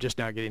in. If you're just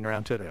now getting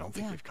around to it, I don't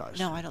think Yeah. you've caused.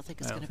 No, I don't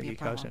think it's gonna be a I don't think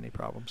you caused problem. any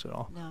problems at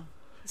all. No,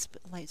 it's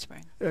late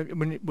spring.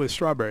 With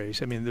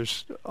strawberries, I mean,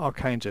 there's all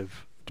kinds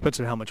of. Depends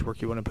on how much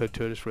work you want to put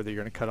to it, as whether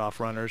you're going to cut off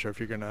runners or if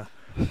you're going to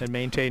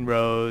maintain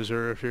rows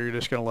or if you're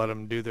just going to let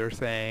them do their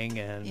thing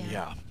and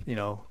Yeah.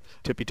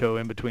 tippy-toe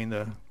in between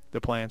the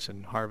plants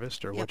and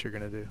harvest or Yep. what you're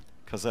going to do.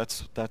 Because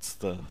that's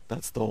the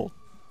whole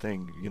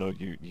thing. You know,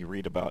 you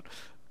read about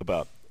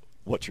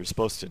what you're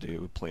supposed to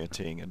do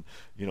planting, and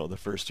the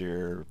first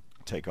year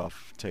take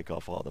off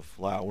all the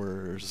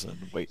flowers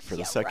and wait for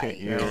the second right.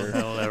 year.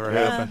 That'll never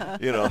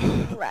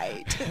happen.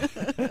 Right.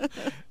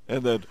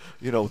 And then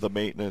the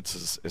maintenance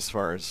is as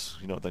far as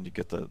then you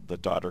get the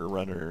daughter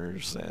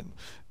runners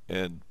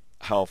and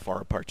how far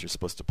apart you're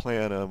supposed to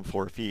plant them,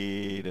 4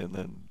 feet, and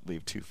then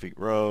leave 2 feet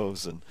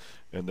rows, and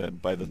then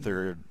by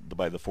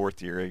the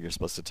fourth year you're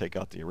supposed to take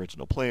out the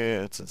original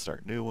plants and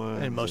start new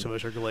ones. And most of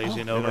us are glazing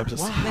you know, over.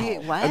 just- Wait,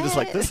 what? I'm just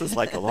like, this is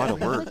like a lot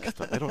of work.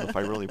 I don't know if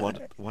I really want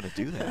to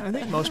do that. I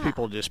think most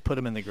people just put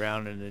them in the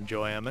ground and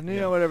enjoy them, and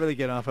whatever they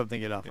get off of, they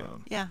get off of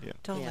them. Yeah, Yeah.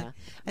 totally. Yeah. I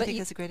But think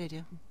you- that's a great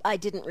idea. I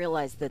didn't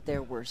realize that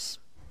there were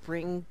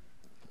spring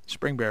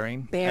Spring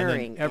bearing,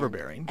 bearing and then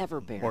everbearing,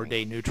 everbearing. or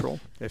day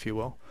neutral, if you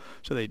will.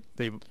 So they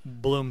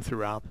bloom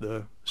throughout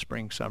the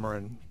spring, summer,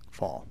 and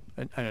fall,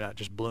 and not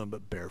just bloom,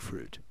 but bear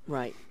fruit,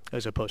 Right.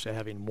 as opposed to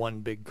having one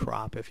big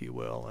crop, if you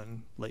will,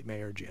 in late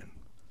May or June.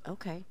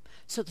 Okay.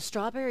 So the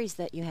strawberries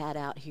that you had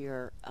out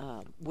here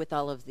with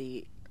all of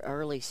the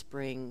early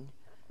spring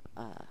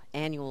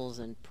annuals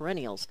and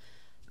perennials,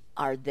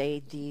 are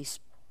they the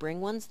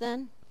spring ones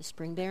then? The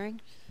spring bearing?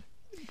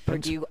 Or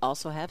do you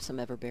also have some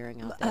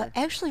everbearing out there?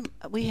 Actually,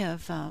 we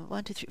have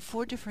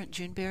 4 different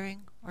June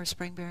bearing or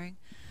spring bearing,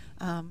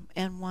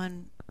 and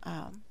one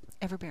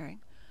everbearing.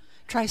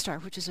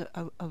 TriStar, which is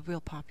a real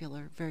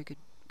popular, very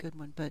good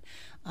one. But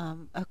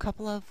a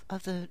couple of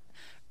the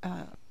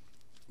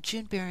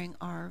June bearing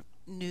are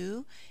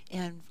new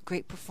and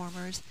great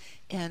performers.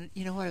 And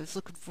what I was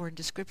looking for in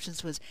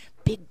descriptions was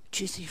big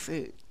juicy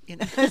fruit.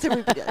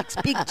 Everybody likes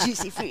big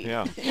juicy fruit.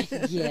 Yeah.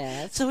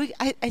 Yes. So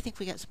I think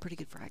we got some pretty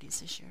good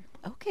varieties this year.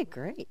 Okay,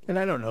 great. And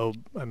I don't know,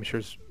 I'm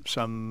sure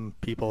some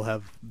people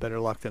have better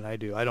luck than I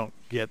do. I don't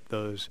get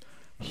those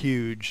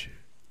huge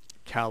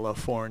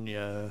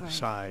California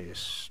size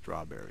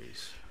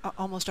strawberries.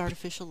 Almost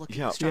artificial looking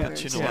Yeah,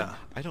 strawberries. but you know Yeah. what?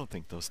 I don't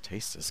think those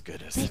taste as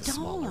good as They the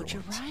smaller don't.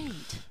 You're ones.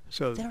 right.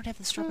 So They don't have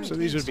the strawberry so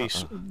these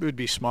taste. would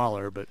be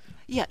smaller, but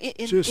Yeah,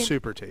 just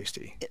super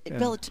tasty.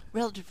 And-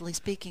 relatively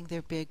speaking,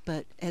 they're big,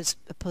 but as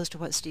opposed to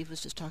what Steve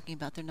was just talking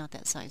about, they're not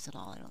that size at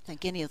all. I don't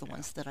think any of the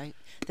ones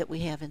that we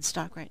have in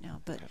stock right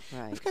now. But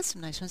Right. we've got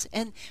some nice ones,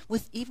 and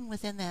even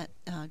within that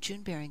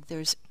June bearing,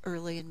 there's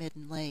early and mid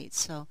and late.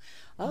 So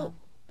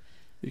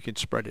You can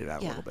spread it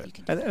out a Yeah, little bit. you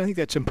can do And I think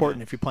that's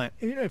important if you plant,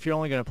 if you're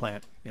only going to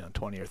plant,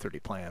 20 or 30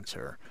 plants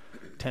or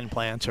 10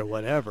 plants or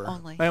whatever.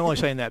 Only. I'm only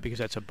saying that because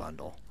that's a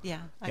bundle,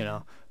 yeah, I you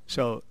know.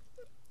 So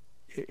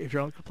if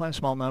you're only going to plant a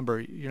small number,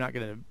 you're not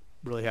going to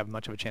really have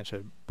much of a chance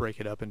to break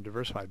it up and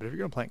diversify. But if you're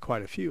going to plant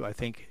quite a few, I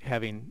think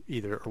having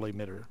either early,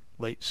 mid, or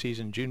late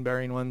season June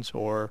bearing ones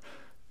or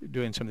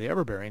doing some of the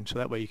everbearing, so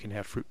that way you can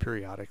have fruit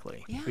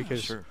periodically. Yeah.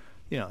 Because, Sure.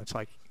 it's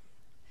like,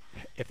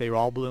 if they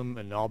all bloom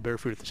and all bear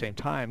fruit at the same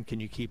time, can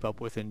you keep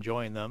up with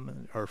enjoying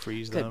them or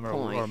freeze Good them or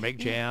point. make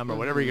jam or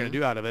whatever you're going to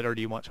do out of it, or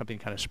do you want something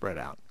kind of spread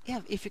out?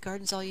 Yeah, if your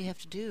garden's all you have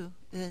to do,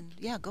 then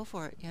go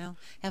for it.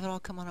 Have it all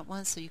come on at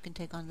once so you can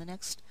take on the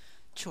next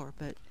chore.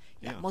 But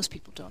Yeah. most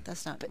people don't.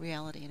 That's not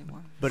reality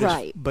anymore. But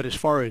Right. but as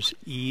far as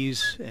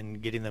ease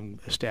and getting them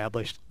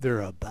established,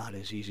 they're about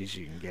as easy as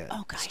you can get.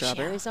 Oh gosh,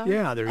 Strawberries are?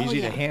 Yeah, they're Oh, easy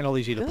yeah. to handle,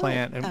 easy to Good.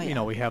 plant, and Oh,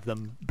 yeah. we have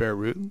them bare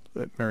root.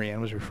 Marianne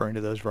was referring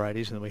to those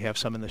varieties, and then we have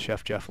some in the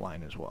Chef Jeff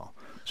line as well.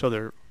 So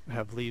they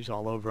have leaves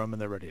all over them,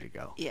 and they're ready to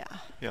go. Yeah.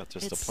 Yeah,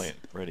 just It's a plant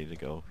ready to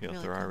go. Yeah,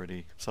 really they're cool.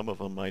 already. Some of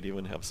them might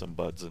even have some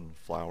buds and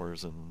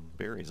flowers and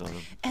berries on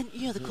them. And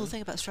the cool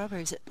thing about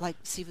strawberries, like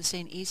Steve was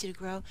saying, easy to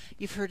grow.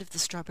 You've heard of the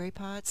strawberry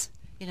pots?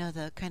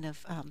 The kind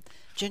of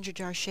ginger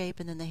jar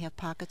shape, and then they have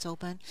pockets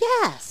open.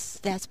 Yes.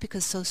 That's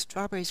because those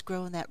strawberries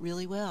grow in that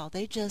really well.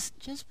 They just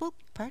will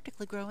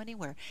practically grow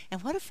anywhere.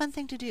 And what a fun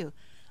thing to do.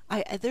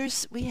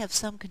 We have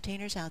some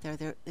containers out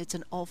there. It's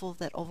that oval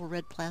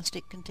red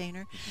plastic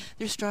container.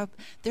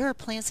 There are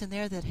plants in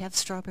there that have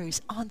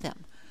strawberries on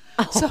them.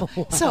 So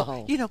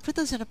put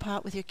those in a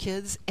pot with your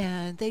kids,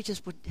 and they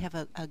just would have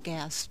a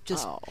gas.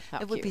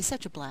 It would be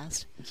such a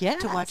blast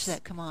to watch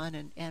that come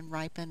on and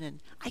ripen, and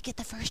I get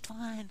the first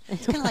one.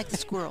 It's kind of like the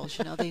squirrels,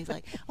 they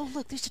like, oh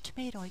look, there's a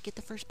tomato, I get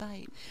the first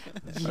bite.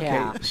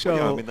 Yeah. Okay, so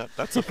yeah, I mean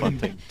that's a fun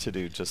thing to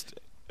do. Just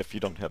if you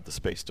don't have the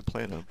space to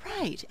plant them.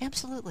 Right,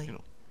 absolutely.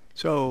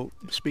 So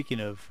speaking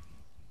of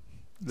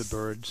the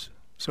birds.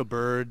 So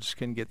birds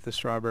can get the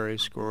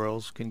strawberries,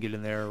 squirrels can get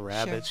in there,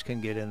 rabbits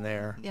can get in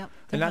there. Yep.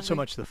 And not so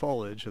hungry. much the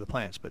foliage or the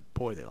plants, but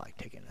boy, they like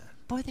taking a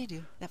Boy, they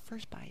do. That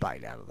first bite.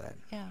 bite out of that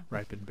Yeah.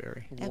 ripened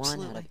berry. One out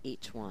Absolutely. of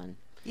each one.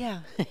 Yeah.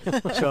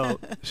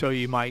 So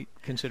you might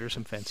consider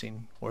some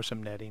fencing or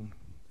some netting.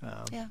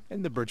 Yeah.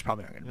 And the birds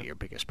probably aren't going to be your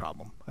biggest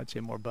problem. I'd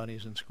say more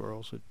bunnies and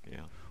squirrels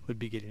Yeah. would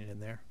be getting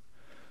in there.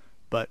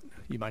 But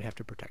you might have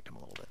to protect them a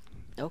little bit.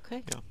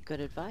 Okay, Yeah. good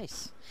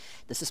advice.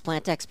 This is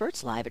Plant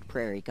Experts live at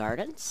Prairie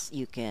Gardens.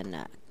 You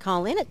can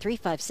call in at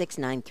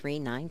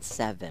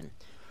 356-9397.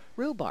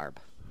 Rhubarb.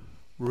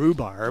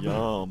 Rhubarb.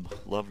 Yum.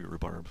 Love your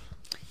rhubarb.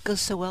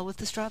 Goes so well with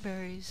the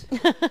strawberries.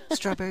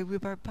 Strawberry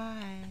rhubarb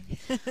pie.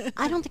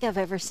 I don't think I've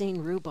ever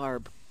seen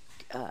rhubarb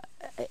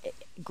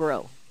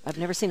grow. I've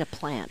never seen a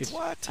plant. It's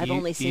What? I've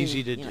only seen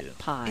easy to like do.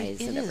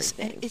 pies It and is.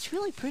 everything. It's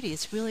really pretty.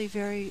 It's really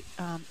very.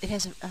 It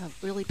has a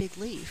really big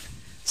leaf,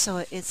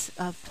 so it's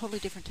a totally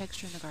different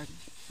texture in the garden.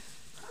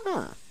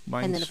 Huh.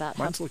 And then about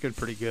Mine's looking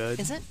pretty good.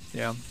 Is it?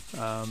 Yeah.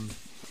 I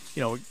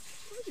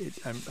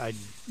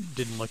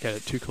didn't look at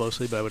it too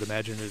closely, but I would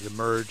imagine it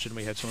emerged and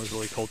we had some of those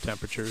really cold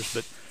temperatures.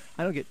 But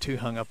I don't get too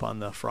hung up on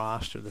the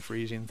frost or the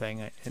freezing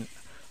thing.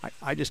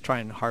 I just try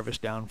and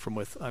harvest down from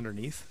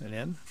underneath and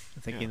in,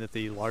 thinking that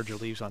the larger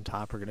leaves on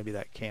top are going to be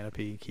that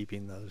canopy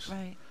keeping those.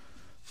 Right.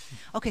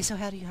 Okay, so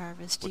how do you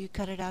harvest? Do you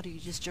cut it out or you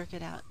just jerk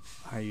it out?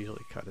 I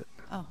usually cut it.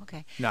 Oh,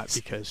 okay. Not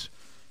because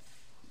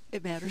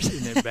It matters.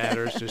 it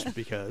matters, just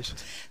because.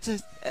 So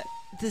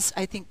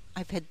I think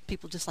I've had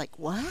people just like,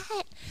 what?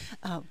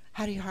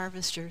 How do you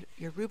harvest your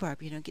rhubarb?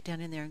 Get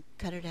down in there and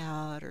cut it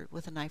out or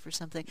with a knife or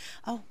something.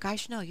 Oh,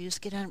 gosh, no, you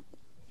just get down,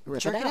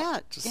 Rip jerk it it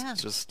out. out.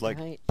 Just like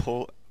Right.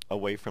 pull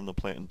away from the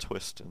plant and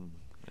twist, and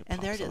And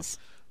there pops it out. is.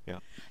 Yeah.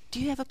 Do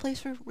you have a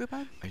place for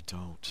rhubarb? I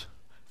don't.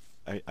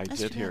 I That's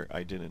did too here. bad.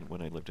 I did it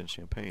when I lived in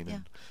Champaign,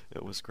 and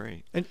it was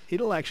great. And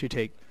it'll actually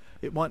take,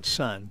 it wants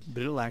sun,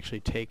 but it'll actually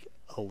take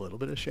a little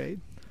bit of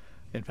shade.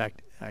 In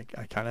fact, I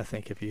kind of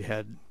think if you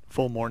had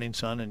full morning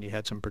sun and you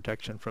had some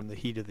protection from the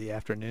heat of the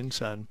afternoon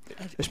sun,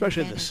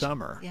 especially in the Advantage.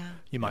 summer, Yeah.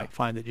 you might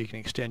find that you can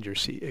extend your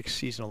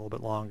season a little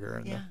bit longer,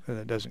 and, Yeah. and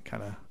it doesn't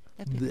kind of.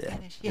 That'd be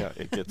advantage. Yeah,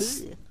 it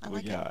gets. I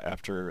like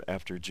it.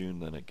 After June,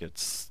 then it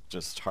gets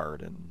just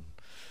hard and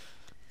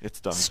it's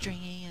done.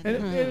 Stringy and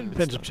And it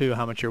depends done. too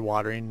how much you're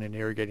watering and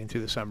irrigating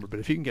through the summer. But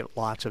if you can get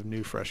lots of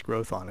new fresh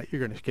growth on it, you're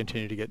going to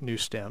continue to get new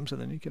stems,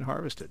 and then you can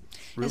harvest it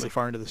really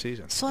far into the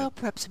season. soil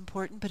prep's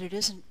important, but it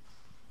isn't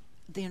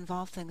the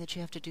involved thing that you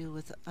have to do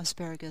with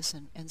asparagus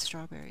and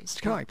strawberries. It's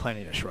kind of like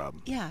planting a shrub.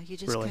 Yeah, you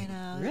just Really. kind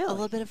of a Really?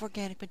 little bit of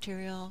organic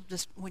material,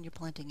 just when you're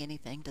planting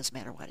anything, doesn't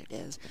matter what it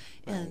is,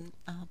 and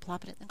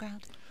plop it in the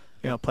ground.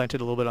 Plant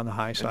it a little bit on the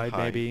high side,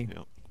 high, maybe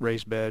yep.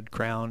 raised bed,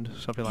 crowned,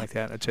 something like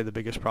Yeah. that. I'd say the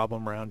biggest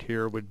problem around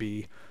here would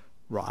be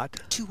rot.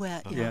 Too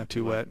wet. Yeah,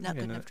 too wet Not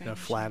good in enough a drainage.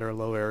 flat or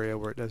low area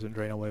where it doesn't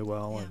drain away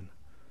well Yeah. and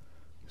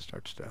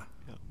starts to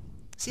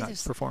See, not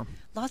there's perform.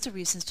 lots of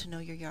reasons to know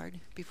your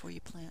yard before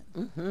you plant.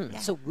 Mm-hmm. Yeah.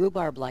 So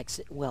rhubarb likes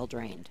it well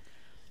drained.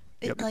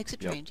 It Yep. likes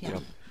it Yep, drained, yeah.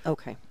 yep.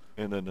 Okay.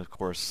 And then of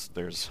course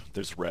there's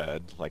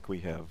red, like we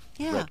have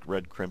Yeah.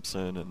 red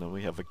crimson, and then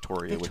we have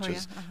Victoria, which Victoria,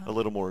 is uh-huh. a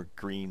little more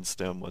green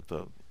stem with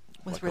the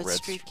With like a red red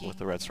streaking, with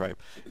the red yeah. stripe,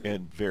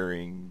 and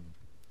varying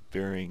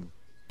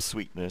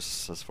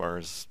sweetness as far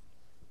as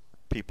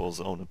people's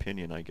own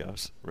opinion, I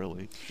guess.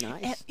 Really.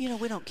 Nice. And,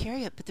 we don't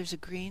carry it, but there's a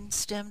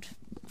green-stemmed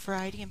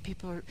variety, and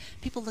people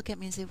look at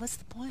me and say, "What's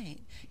the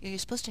point? You're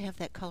supposed to have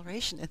that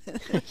coloration in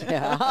it."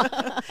 Yeah.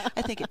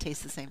 I think it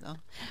tastes the same though.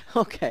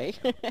 Okay.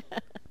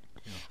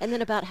 And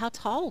then about how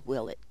tall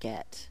will it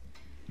get,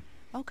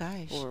 Oh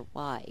gosh. or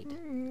wide?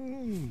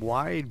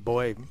 Wide,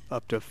 boy,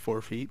 up to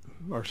 4 feet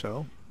or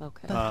so.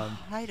 Okay. But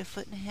height, a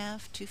foot and a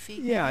half, 2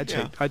 feet. Yeah, I'd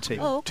Yeah. say I'd say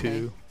Oh, okay.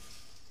 2.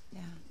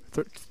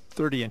 Yeah.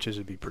 30 inches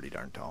would be pretty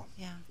darn tall,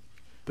 Yeah.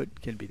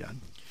 but can be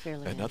done.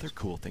 Fairly Another nice.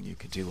 cool thing you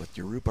can do with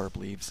your rhubarb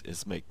leaves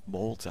is make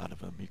molds out of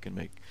them. You can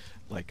make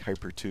like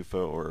hypertufa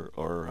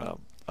or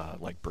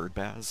like bird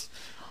baths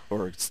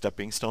or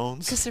stepping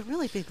stones. Because they're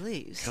really big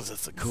leaves. 'Cause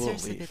it's a cool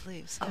Seriously leaf. big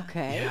leaves. Yeah.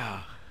 Okay.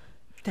 Yeah.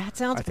 That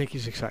sounds I think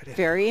he's excited.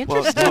 very Well,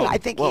 interesting. no, I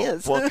think well, he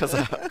is. Well, because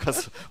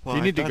If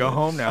you need to go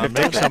home now and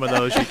make some of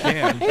those, you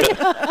can.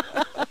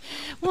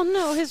 Well,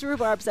 no, his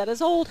rhubarb's at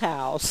his old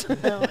house.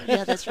 No,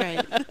 yeah, that's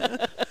right.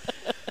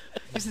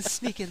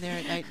 Sneak in there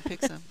at night and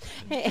pick some.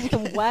 Hey,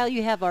 and while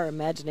you have our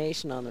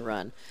imagination on the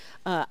run,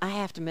 I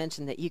have to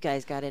mention that you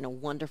guys got in a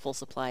wonderful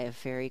supply of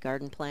fairy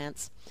garden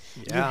plants.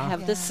 You Yeah.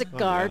 have Yeah. the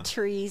cigar Oh, yeah.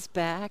 trees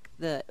back.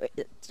 Did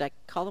I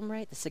call them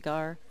right? The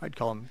cigar? I'd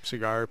call them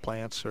cigar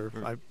plants, or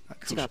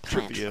Cigar plants.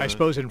 Trivia. I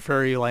suppose in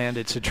fairyland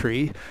it's a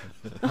tree.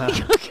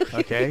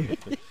 Okay.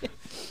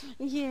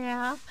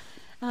 Yeah.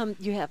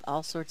 You have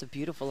all sorts of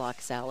beautiful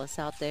oxalis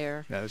out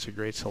there. That is a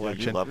great Yeah,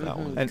 selection. you love that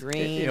one. And,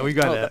 Green. you know, we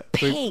got oh, a- the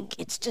pink.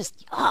 It's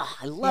just,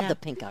 I love Yeah. the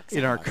pink oxalis.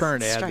 In our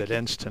current ad that Striking.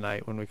 ends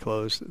tonight when we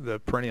close, the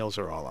perennials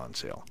are all on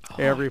sale.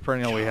 Every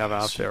perennial we have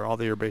out gosh. there, all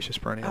the herbaceous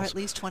Or perennials, at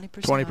least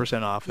 20%.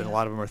 20% off, and a Yeah.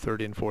 lot of them are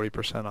 30 and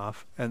 40%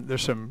 off. And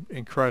there's some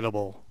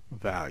incredible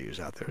values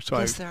out there. So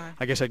Yes, there are.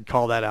 I guess I'd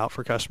call that out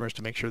for customers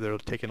to make sure they're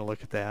taking a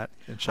look at that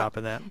and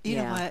shopping that. You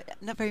know Yeah. what?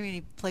 Not very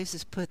many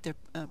places put their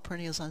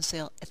perennials on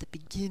sale at the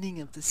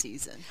beginning of the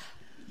season.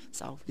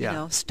 So, Yeah. you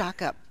know,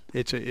 stock up.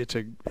 It's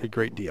a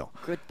great deal.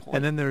 Good point.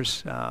 And then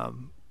there's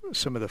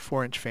some of the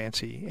 4-inch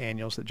fancy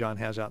annuals that John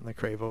has out in the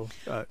Cravo.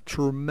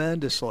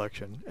 Tremendous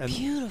selection. And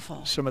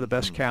Beautiful. some of the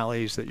best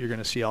callies that you're going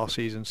to see all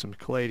season, some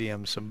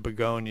caladiums, some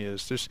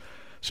begonias. There's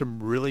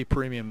some really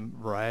premium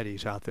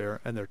varieties out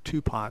there, and they're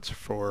 2 pots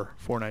for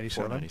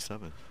 $4.97.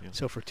 $4.97. Yeah.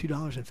 So for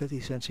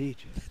 $2.50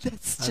 each.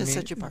 That's I just mean,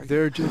 such a bargain.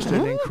 They're just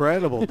an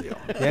incredible deal.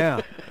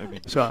 Yeah. I mean,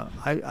 So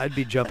I'd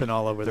be jumping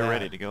all over they're that.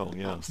 ready to go.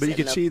 Yeah. But you Setting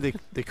can up- see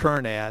the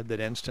current ad that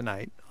ends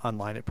tonight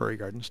online at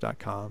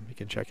prairiegardens.com. You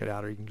can check it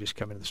out, or you can just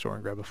come into the store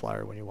and grab a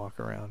flyer when you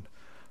walk around.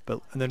 And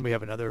then we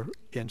have another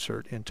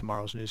insert in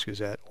tomorrow's News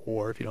Gazette,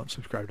 or if you don't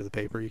subscribe to the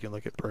paper, you can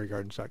look at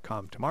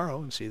prairiegardens.com tomorrow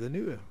and see the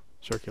new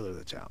circular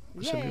that's out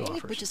with some new Yay.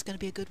 offers. Which is going to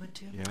be a good one,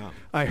 too. Yeah.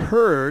 I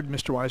heard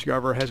Mr.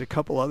 Weisgarver has a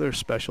couple other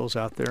specials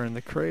out there in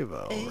the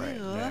Cravo right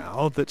Ew.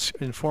 now that's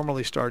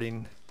informally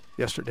starting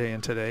yesterday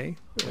and today.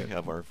 We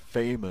have our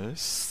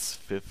famous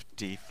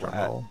 50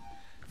 Bravo.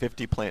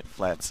 50 plant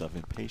flats of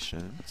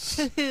impatience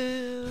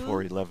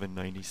for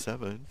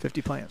 $11.97.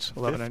 50 plants,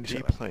 50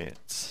 $11.97.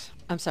 plants.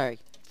 I'm sorry.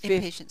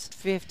 Impatience.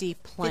 50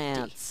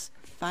 plants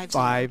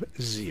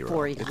 50.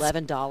 for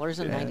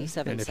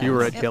 $11.97. And if you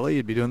were at Yep. Kelly,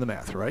 you'd be doing the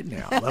math right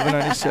now.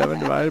 $11.97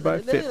 divided by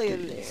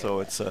 50. So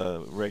it's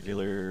a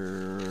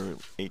regular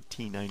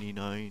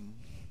 $18.99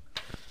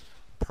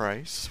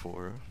 price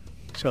for.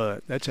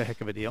 So that's a heck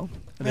of a deal.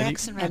 And then,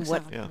 Racks and And racks what?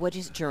 of them. Yeah. What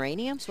is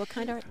geraniums? What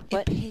kind are?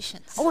 What?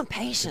 Impatience. Oh,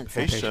 impatience.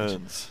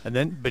 Patience. and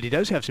then, but he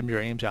does have some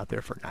geraniums out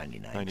there for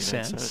 99 99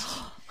 cents. cents.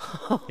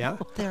 Yeah,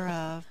 They're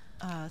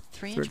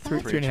 3-inch three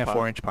pots? and a half, pot.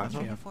 4-inch pots.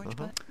 Uh-huh. Yeah. 4-inch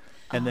pot?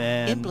 And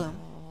then In bloom.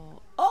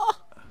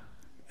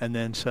 and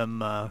then some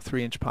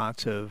 3-inch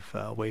pots of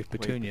wave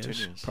petunias,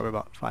 petunias. probably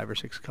about 5 or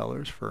 6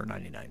 colors for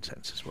 99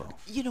 cents as well.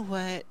 You know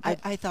what?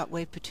 I thought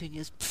wave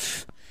petunias,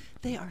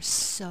 they are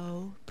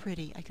so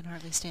pretty. I can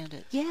hardly stand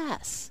it.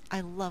 Yes,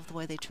 I love the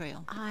way they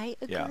trail. I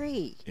Yeah.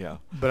 agree. Yeah.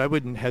 But I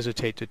wouldn't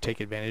hesitate to take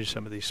advantage of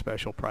some of these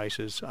special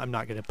prices. I'm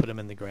not going to put them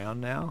in the ground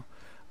now,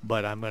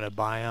 but I'm going to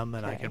buy them,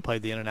 and I Okay. can play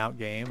the in and out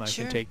game. I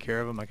Sure. can take care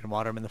of them. I can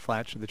water them in the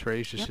flats or the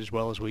trays just Yep. as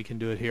well as we can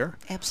do it here.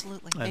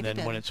 Absolutely. And Maybe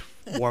then when better.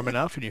 it's warm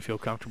enough and you feel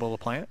comfortable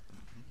to plant,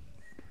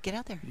 Get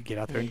out there. you get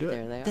out there and do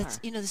There it. they That's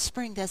are. the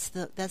spring. That's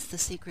the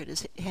secret,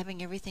 is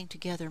having everything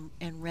together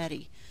and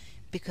ready,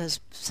 because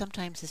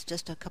sometimes it's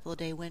just a couple of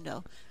day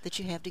window that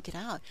you have to get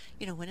out.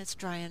 When it's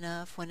dry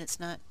enough, when it's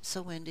not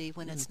so windy,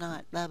 when it's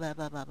not blah blah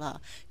blah blah blah.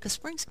 Because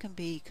springs can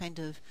be kind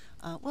of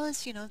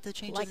it's the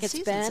change Like of the it's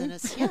seasons, been? and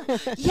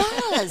it's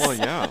yes. Well,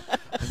 yeah.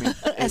 I mean,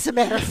 As a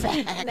matter of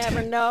fact,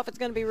 Never know if it's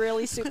going to be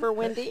really super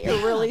windy or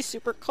really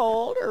super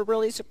cold or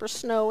really super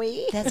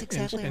snowy. that's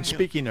exactly And right.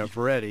 speaking of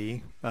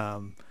ready,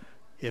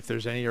 if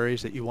there's any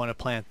areas that you want to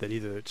plant that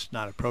either it's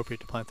not appropriate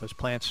to plant those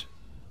plants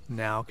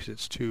now because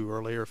it's too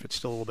early, or if it's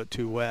still a little bit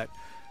too wet,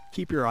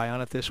 keep your eye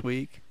on it this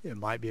week. It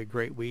might be a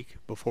great week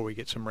before we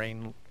get some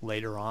rain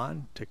later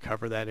on to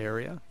cover that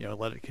area.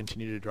 Let it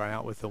continue to dry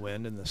out with the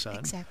wind and the sun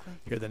Exactly.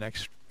 here the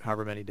next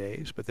however many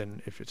days. But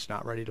then if it's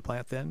not ready to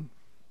plant, then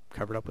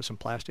cover it up with some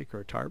plastic or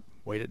a tarp,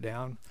 weight it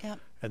down, Yep.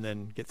 and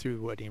then get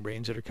through any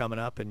rains that are coming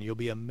up, and you'll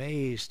be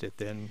amazed at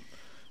then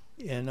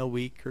in a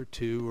week or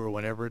two or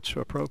whenever it's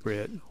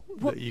appropriate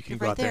Well, that you can you're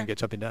go right out there and there. get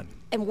something done.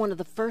 And one of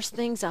the first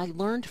things I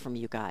learned from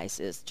you guys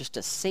is just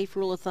a safe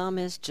rule of thumb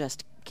is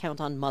just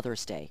count on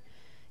Mother's Day.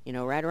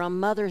 Right around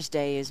Mother's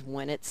Day is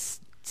when it's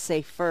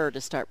safer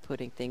to start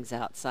putting things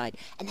outside.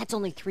 And that's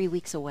only 3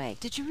 weeks away.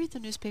 Did you read the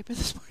newspaper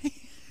this morning?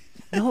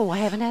 No, I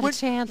haven't had when, a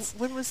chance.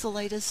 When was the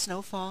latest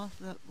snowfall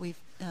that we've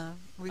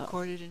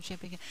recorded in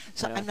Champaign?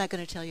 So Uh, I'm not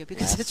going to tell you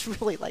because it's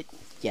really like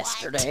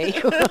Yesterday.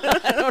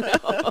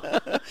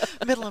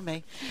 middle of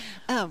May.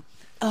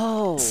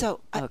 Oh. So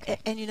okay.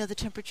 and the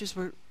temperatures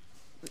were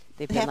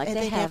They've been like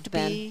they have to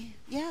been. be,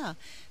 yeah,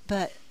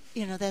 but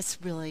that's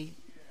really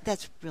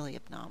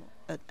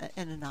an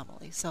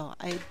anomaly. So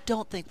I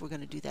don't think we're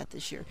going to do that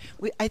this year.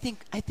 I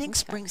think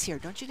spring's here,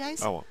 don't you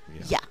guys? oh,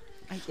 yeah.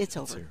 Yeah, it's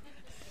over. here.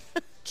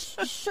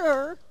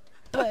 Sure,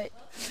 but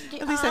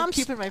At least I'm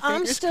keeping my I'm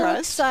fingers still crossed.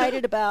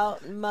 excited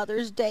about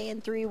Mother's Day in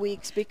 3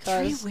 weeks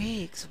because 3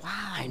 weeks. Wow.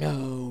 I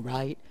know,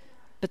 right?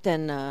 But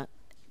then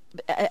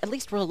at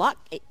least we're a lot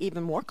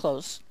even more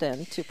close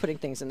than to putting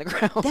things in the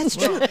ground. That's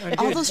true. and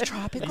All again- those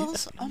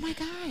tropicals. Oh my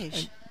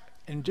gosh.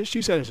 And just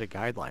use that as a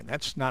guideline.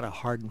 That's not a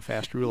hard and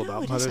fast rule No,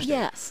 about it Mother's isn't. Day.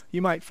 Yes.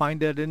 You might find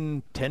that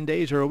in 10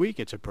 days or a week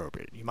it's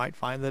appropriate. You might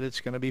find that it's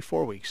going to be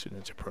 4 weeks and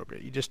it's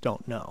appropriate. You just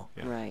don't know.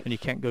 Yeah. Right. And you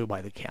can't go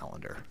by the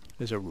calendar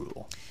as a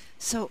rule.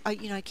 So, I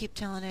keep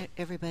telling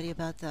everybody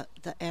about the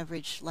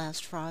average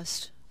last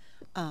frost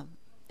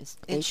It's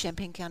in eight-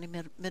 Champaign County,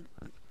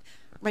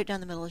 right down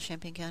the middle of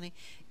Champaign County.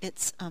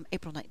 It's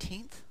April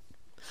 19th.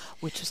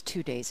 which was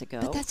 2 days ago.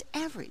 But that's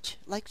average.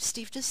 Like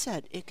Steve just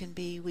said, it can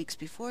be weeks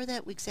before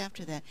that, weeks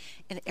after that.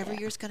 And every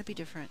year is going to be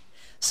different.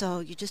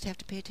 So you just have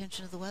to pay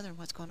attention to the weather and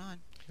what's going on.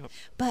 Yep.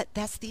 But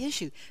that's the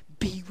issue.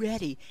 Be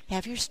ready.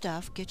 Have your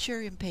stuff. Get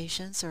your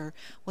impatience or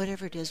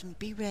whatever it is. And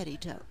be ready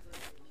to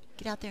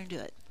get out there and do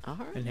it. All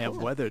right, And have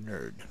cool. Weather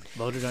Nerd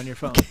loaded on your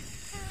phone.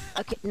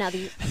 Okay, now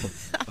the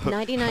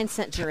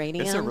 99-cent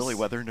geraniums. Is there really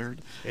weather nerd?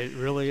 It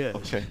really is.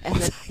 Okay. And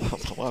the-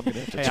 Well, I'm gonna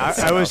have to Hey, check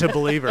that I was a out.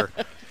 believer.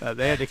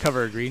 They had to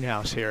cover a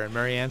greenhouse here, and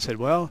Mary Ann said,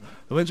 well,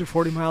 the winds are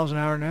 40 miles an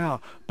hour now,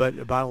 but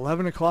about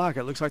 11 o'clock,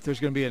 it looks like there's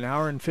going to be an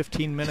hour and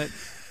 15-minute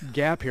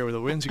gap here where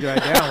the winds are going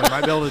down. We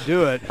might be able to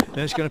do it. Then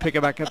it's going to pick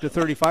it back up to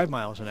 35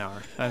 miles an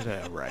hour. I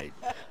said, right.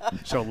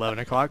 So 11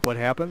 o'clock, what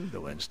happened? The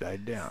winds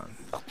died down.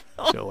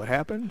 So what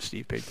happened?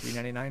 Steve paid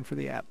 $3.99 for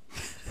the app.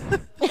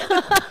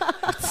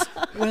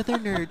 Weather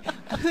nerd.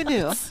 Who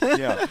knew?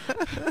 Yeah.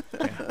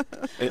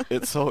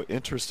 It's so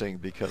interesting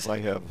because I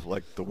have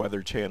like the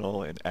Weather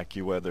Channel and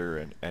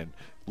AccuWeather and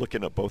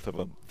looking at both of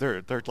them,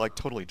 they're like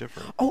totally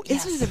different. Oh,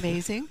 Yes. isn't it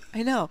amazing?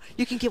 I know.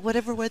 You can get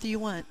whatever weather you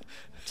want.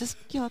 Just,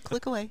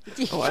 click away.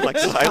 Oh, I like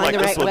this. I Find like the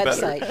this right one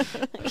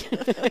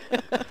better. website.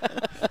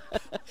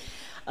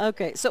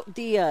 Okay, so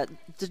the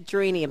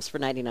geraniums for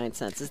 99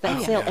 cents. Is that Oh,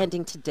 yeah. sale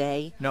ending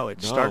today? No,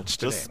 it No, starts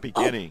today. just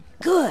beginning.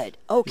 Good.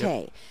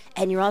 Okay.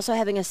 And you're also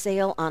having a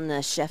sale on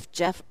the Chef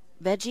Jeff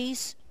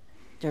veggies.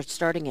 They're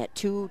starting at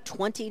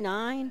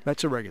 $2.29.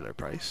 That's a regular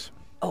price.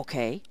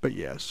 Okay. But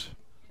yes,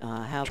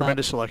 How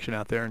tremendous selection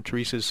out there, and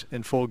Teresa's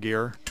in full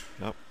gear,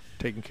 Yep.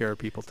 taking care of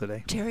people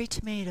today. Cherry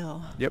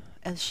tomato. Yep.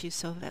 As she's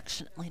so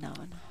affectionately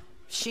known.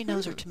 She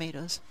knows her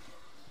tomatoes.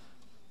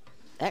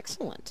 about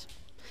excellent?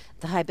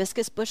 The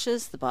hibiscus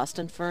bushes, the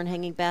Boston fern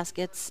hanging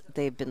baskets,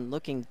 they've been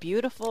looking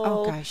beautiful.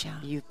 Oh, gosh, yeah.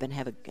 You've been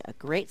having a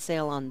great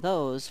sale on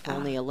those for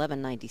only Ah.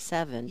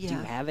 $11.97. Do you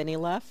Yeah. have any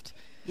left?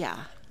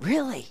 Yeah.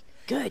 Really?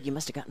 Good. You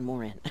must have gotten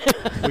more in.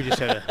 We just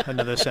had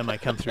another semi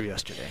come through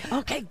yesterday.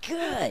 Okay,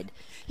 good.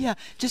 Yeah,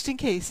 just in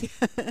case.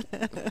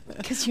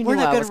 Because you we're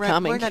knew not I gonna was run,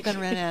 coming. We're not going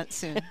to run out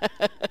soon.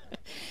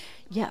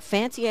 Yeah,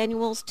 fancy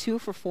annuals, 2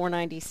 for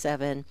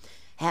 $4.97.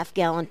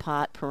 Half-gallon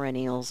pot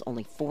perennials,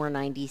 only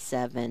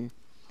 $4.97.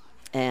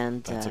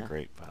 And That's a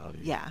great value.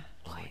 Yeah.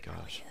 Oh my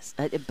gosh. yes,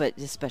 but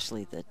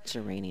especially the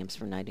geraniums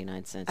for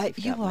 99 cents. You've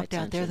You got my walked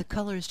out there, the attention.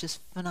 color is just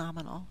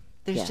phenomenal.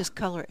 There's Yeah. just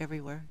color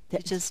everywhere.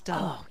 That- It just,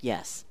 oh,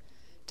 yes.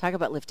 Talk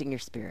about lifting your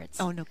spirits.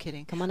 oh, no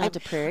kidding. Come on out to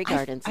Prairie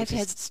Gardens and I've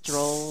had just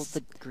stroll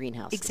the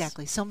greenhouses.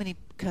 Exactly. So many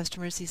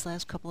customers these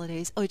last couple of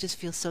days. Oh, it just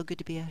feels so good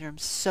to be out here. I'm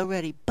so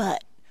ready.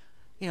 But,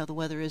 the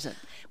weather isn't.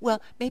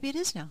 Well, maybe it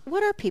is now.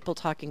 What are people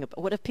talking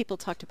about? What have people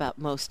talked about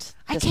most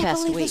I this can't past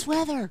believe week? this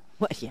weather.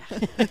 What? Yeah.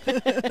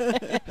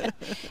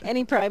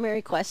 Any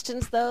primary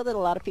questions though that a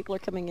lot of people are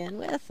coming in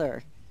with,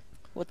 or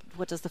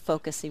what does the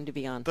focus seem to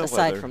be on The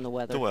aside weather. from the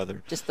weather? The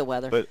weather. Just the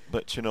weather.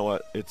 But you know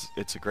what?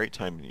 It's a great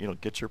time.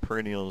 Get your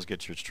perennials,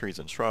 get your trees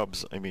and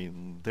shrubs. I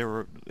mean,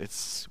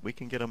 we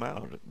can get them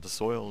out. The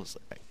soil is,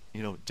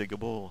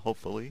 diggable.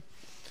 Hopefully,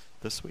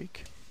 this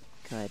week.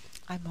 Good.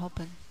 I'm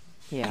hoping.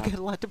 Yeah. I got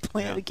a lot to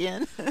plant Yeah.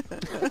 again.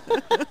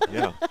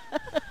 Yeah.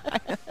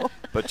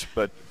 But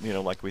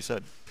like we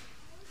said,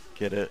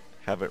 get it,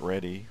 have it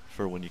ready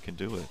for when you can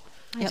do it.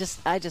 Yep.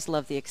 I just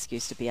love the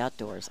excuse to be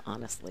outdoors.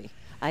 Honestly,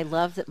 I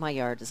love that my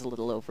yard is a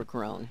little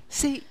overgrown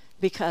See,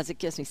 because it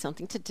gives me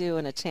something to do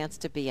and a chance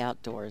to be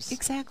outdoors.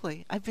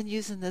 exactly. I've been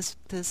using this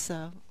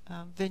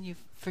venue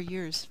for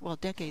years, well,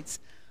 decades,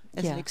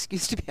 as an Yeah.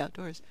 excuse to be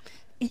outdoors.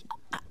 I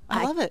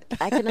I love it.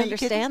 I can Are you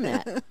kidding?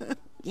 understand that.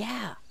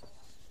 Yeah.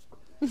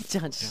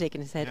 John's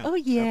shaking his head. Yeah, Oh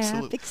yeah,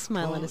 absolutely. big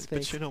smile on Well, his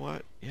face. But you know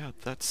what? Yeah,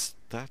 that's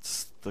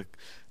the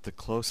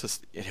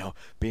closest.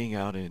 Being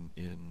out in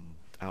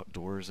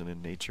outdoors and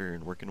in nature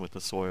and working with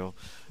the soil.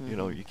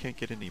 You can't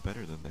get any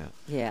better than that.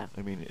 Yeah.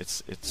 I mean,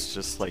 it's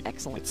just like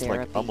Excellent it's therapy.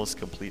 like almost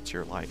completes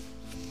your life.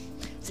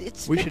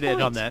 It's We good should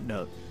end on point. that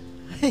note.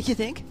 You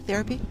think?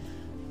 Therapy?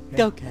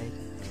 Yeah. Okay.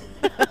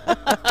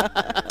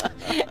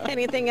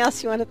 Anything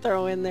else you want to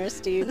throw in there,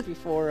 Steve,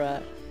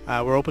 before?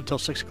 We're open till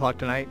 6 o'clock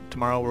tonight.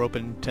 Tomorrow we're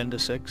open 10 to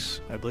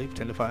 6, I believe,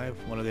 10 to 5,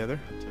 one or the other.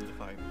 10 to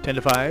 5. 10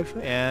 to 5.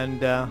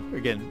 And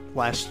again,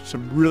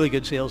 some really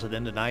good sales at the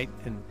end of the night.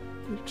 And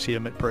see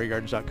them at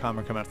prairiegardens.com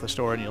or come out to the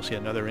store and you'll see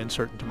another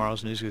insert in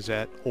tomorrow's News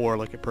Gazette, or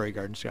look at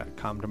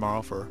prairiegardens.com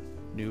tomorrow for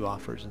new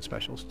offers and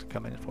specials to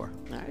come in for.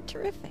 All right,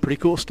 terrific. Pretty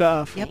cool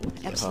stuff. Yep,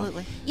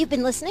 absolutely. You've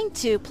been listening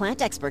to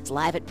Plant Experts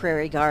live at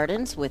Prairie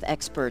Gardens with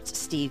experts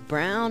Steve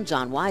Brown,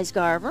 John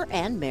Weisgarver,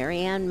 and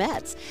Marianne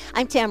Metz.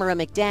 I'm Tamera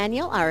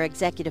McDaniel. Our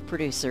executive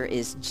producer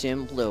is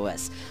Jim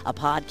Lewis. A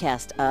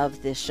podcast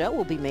of this show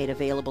will be made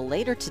available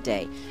later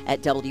today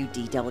at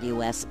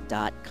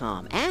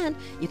WDWS.com. And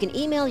you can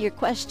email your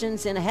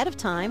questions in ahead of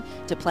time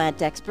to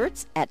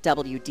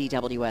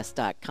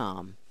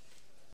plantexperts@WDWS.com.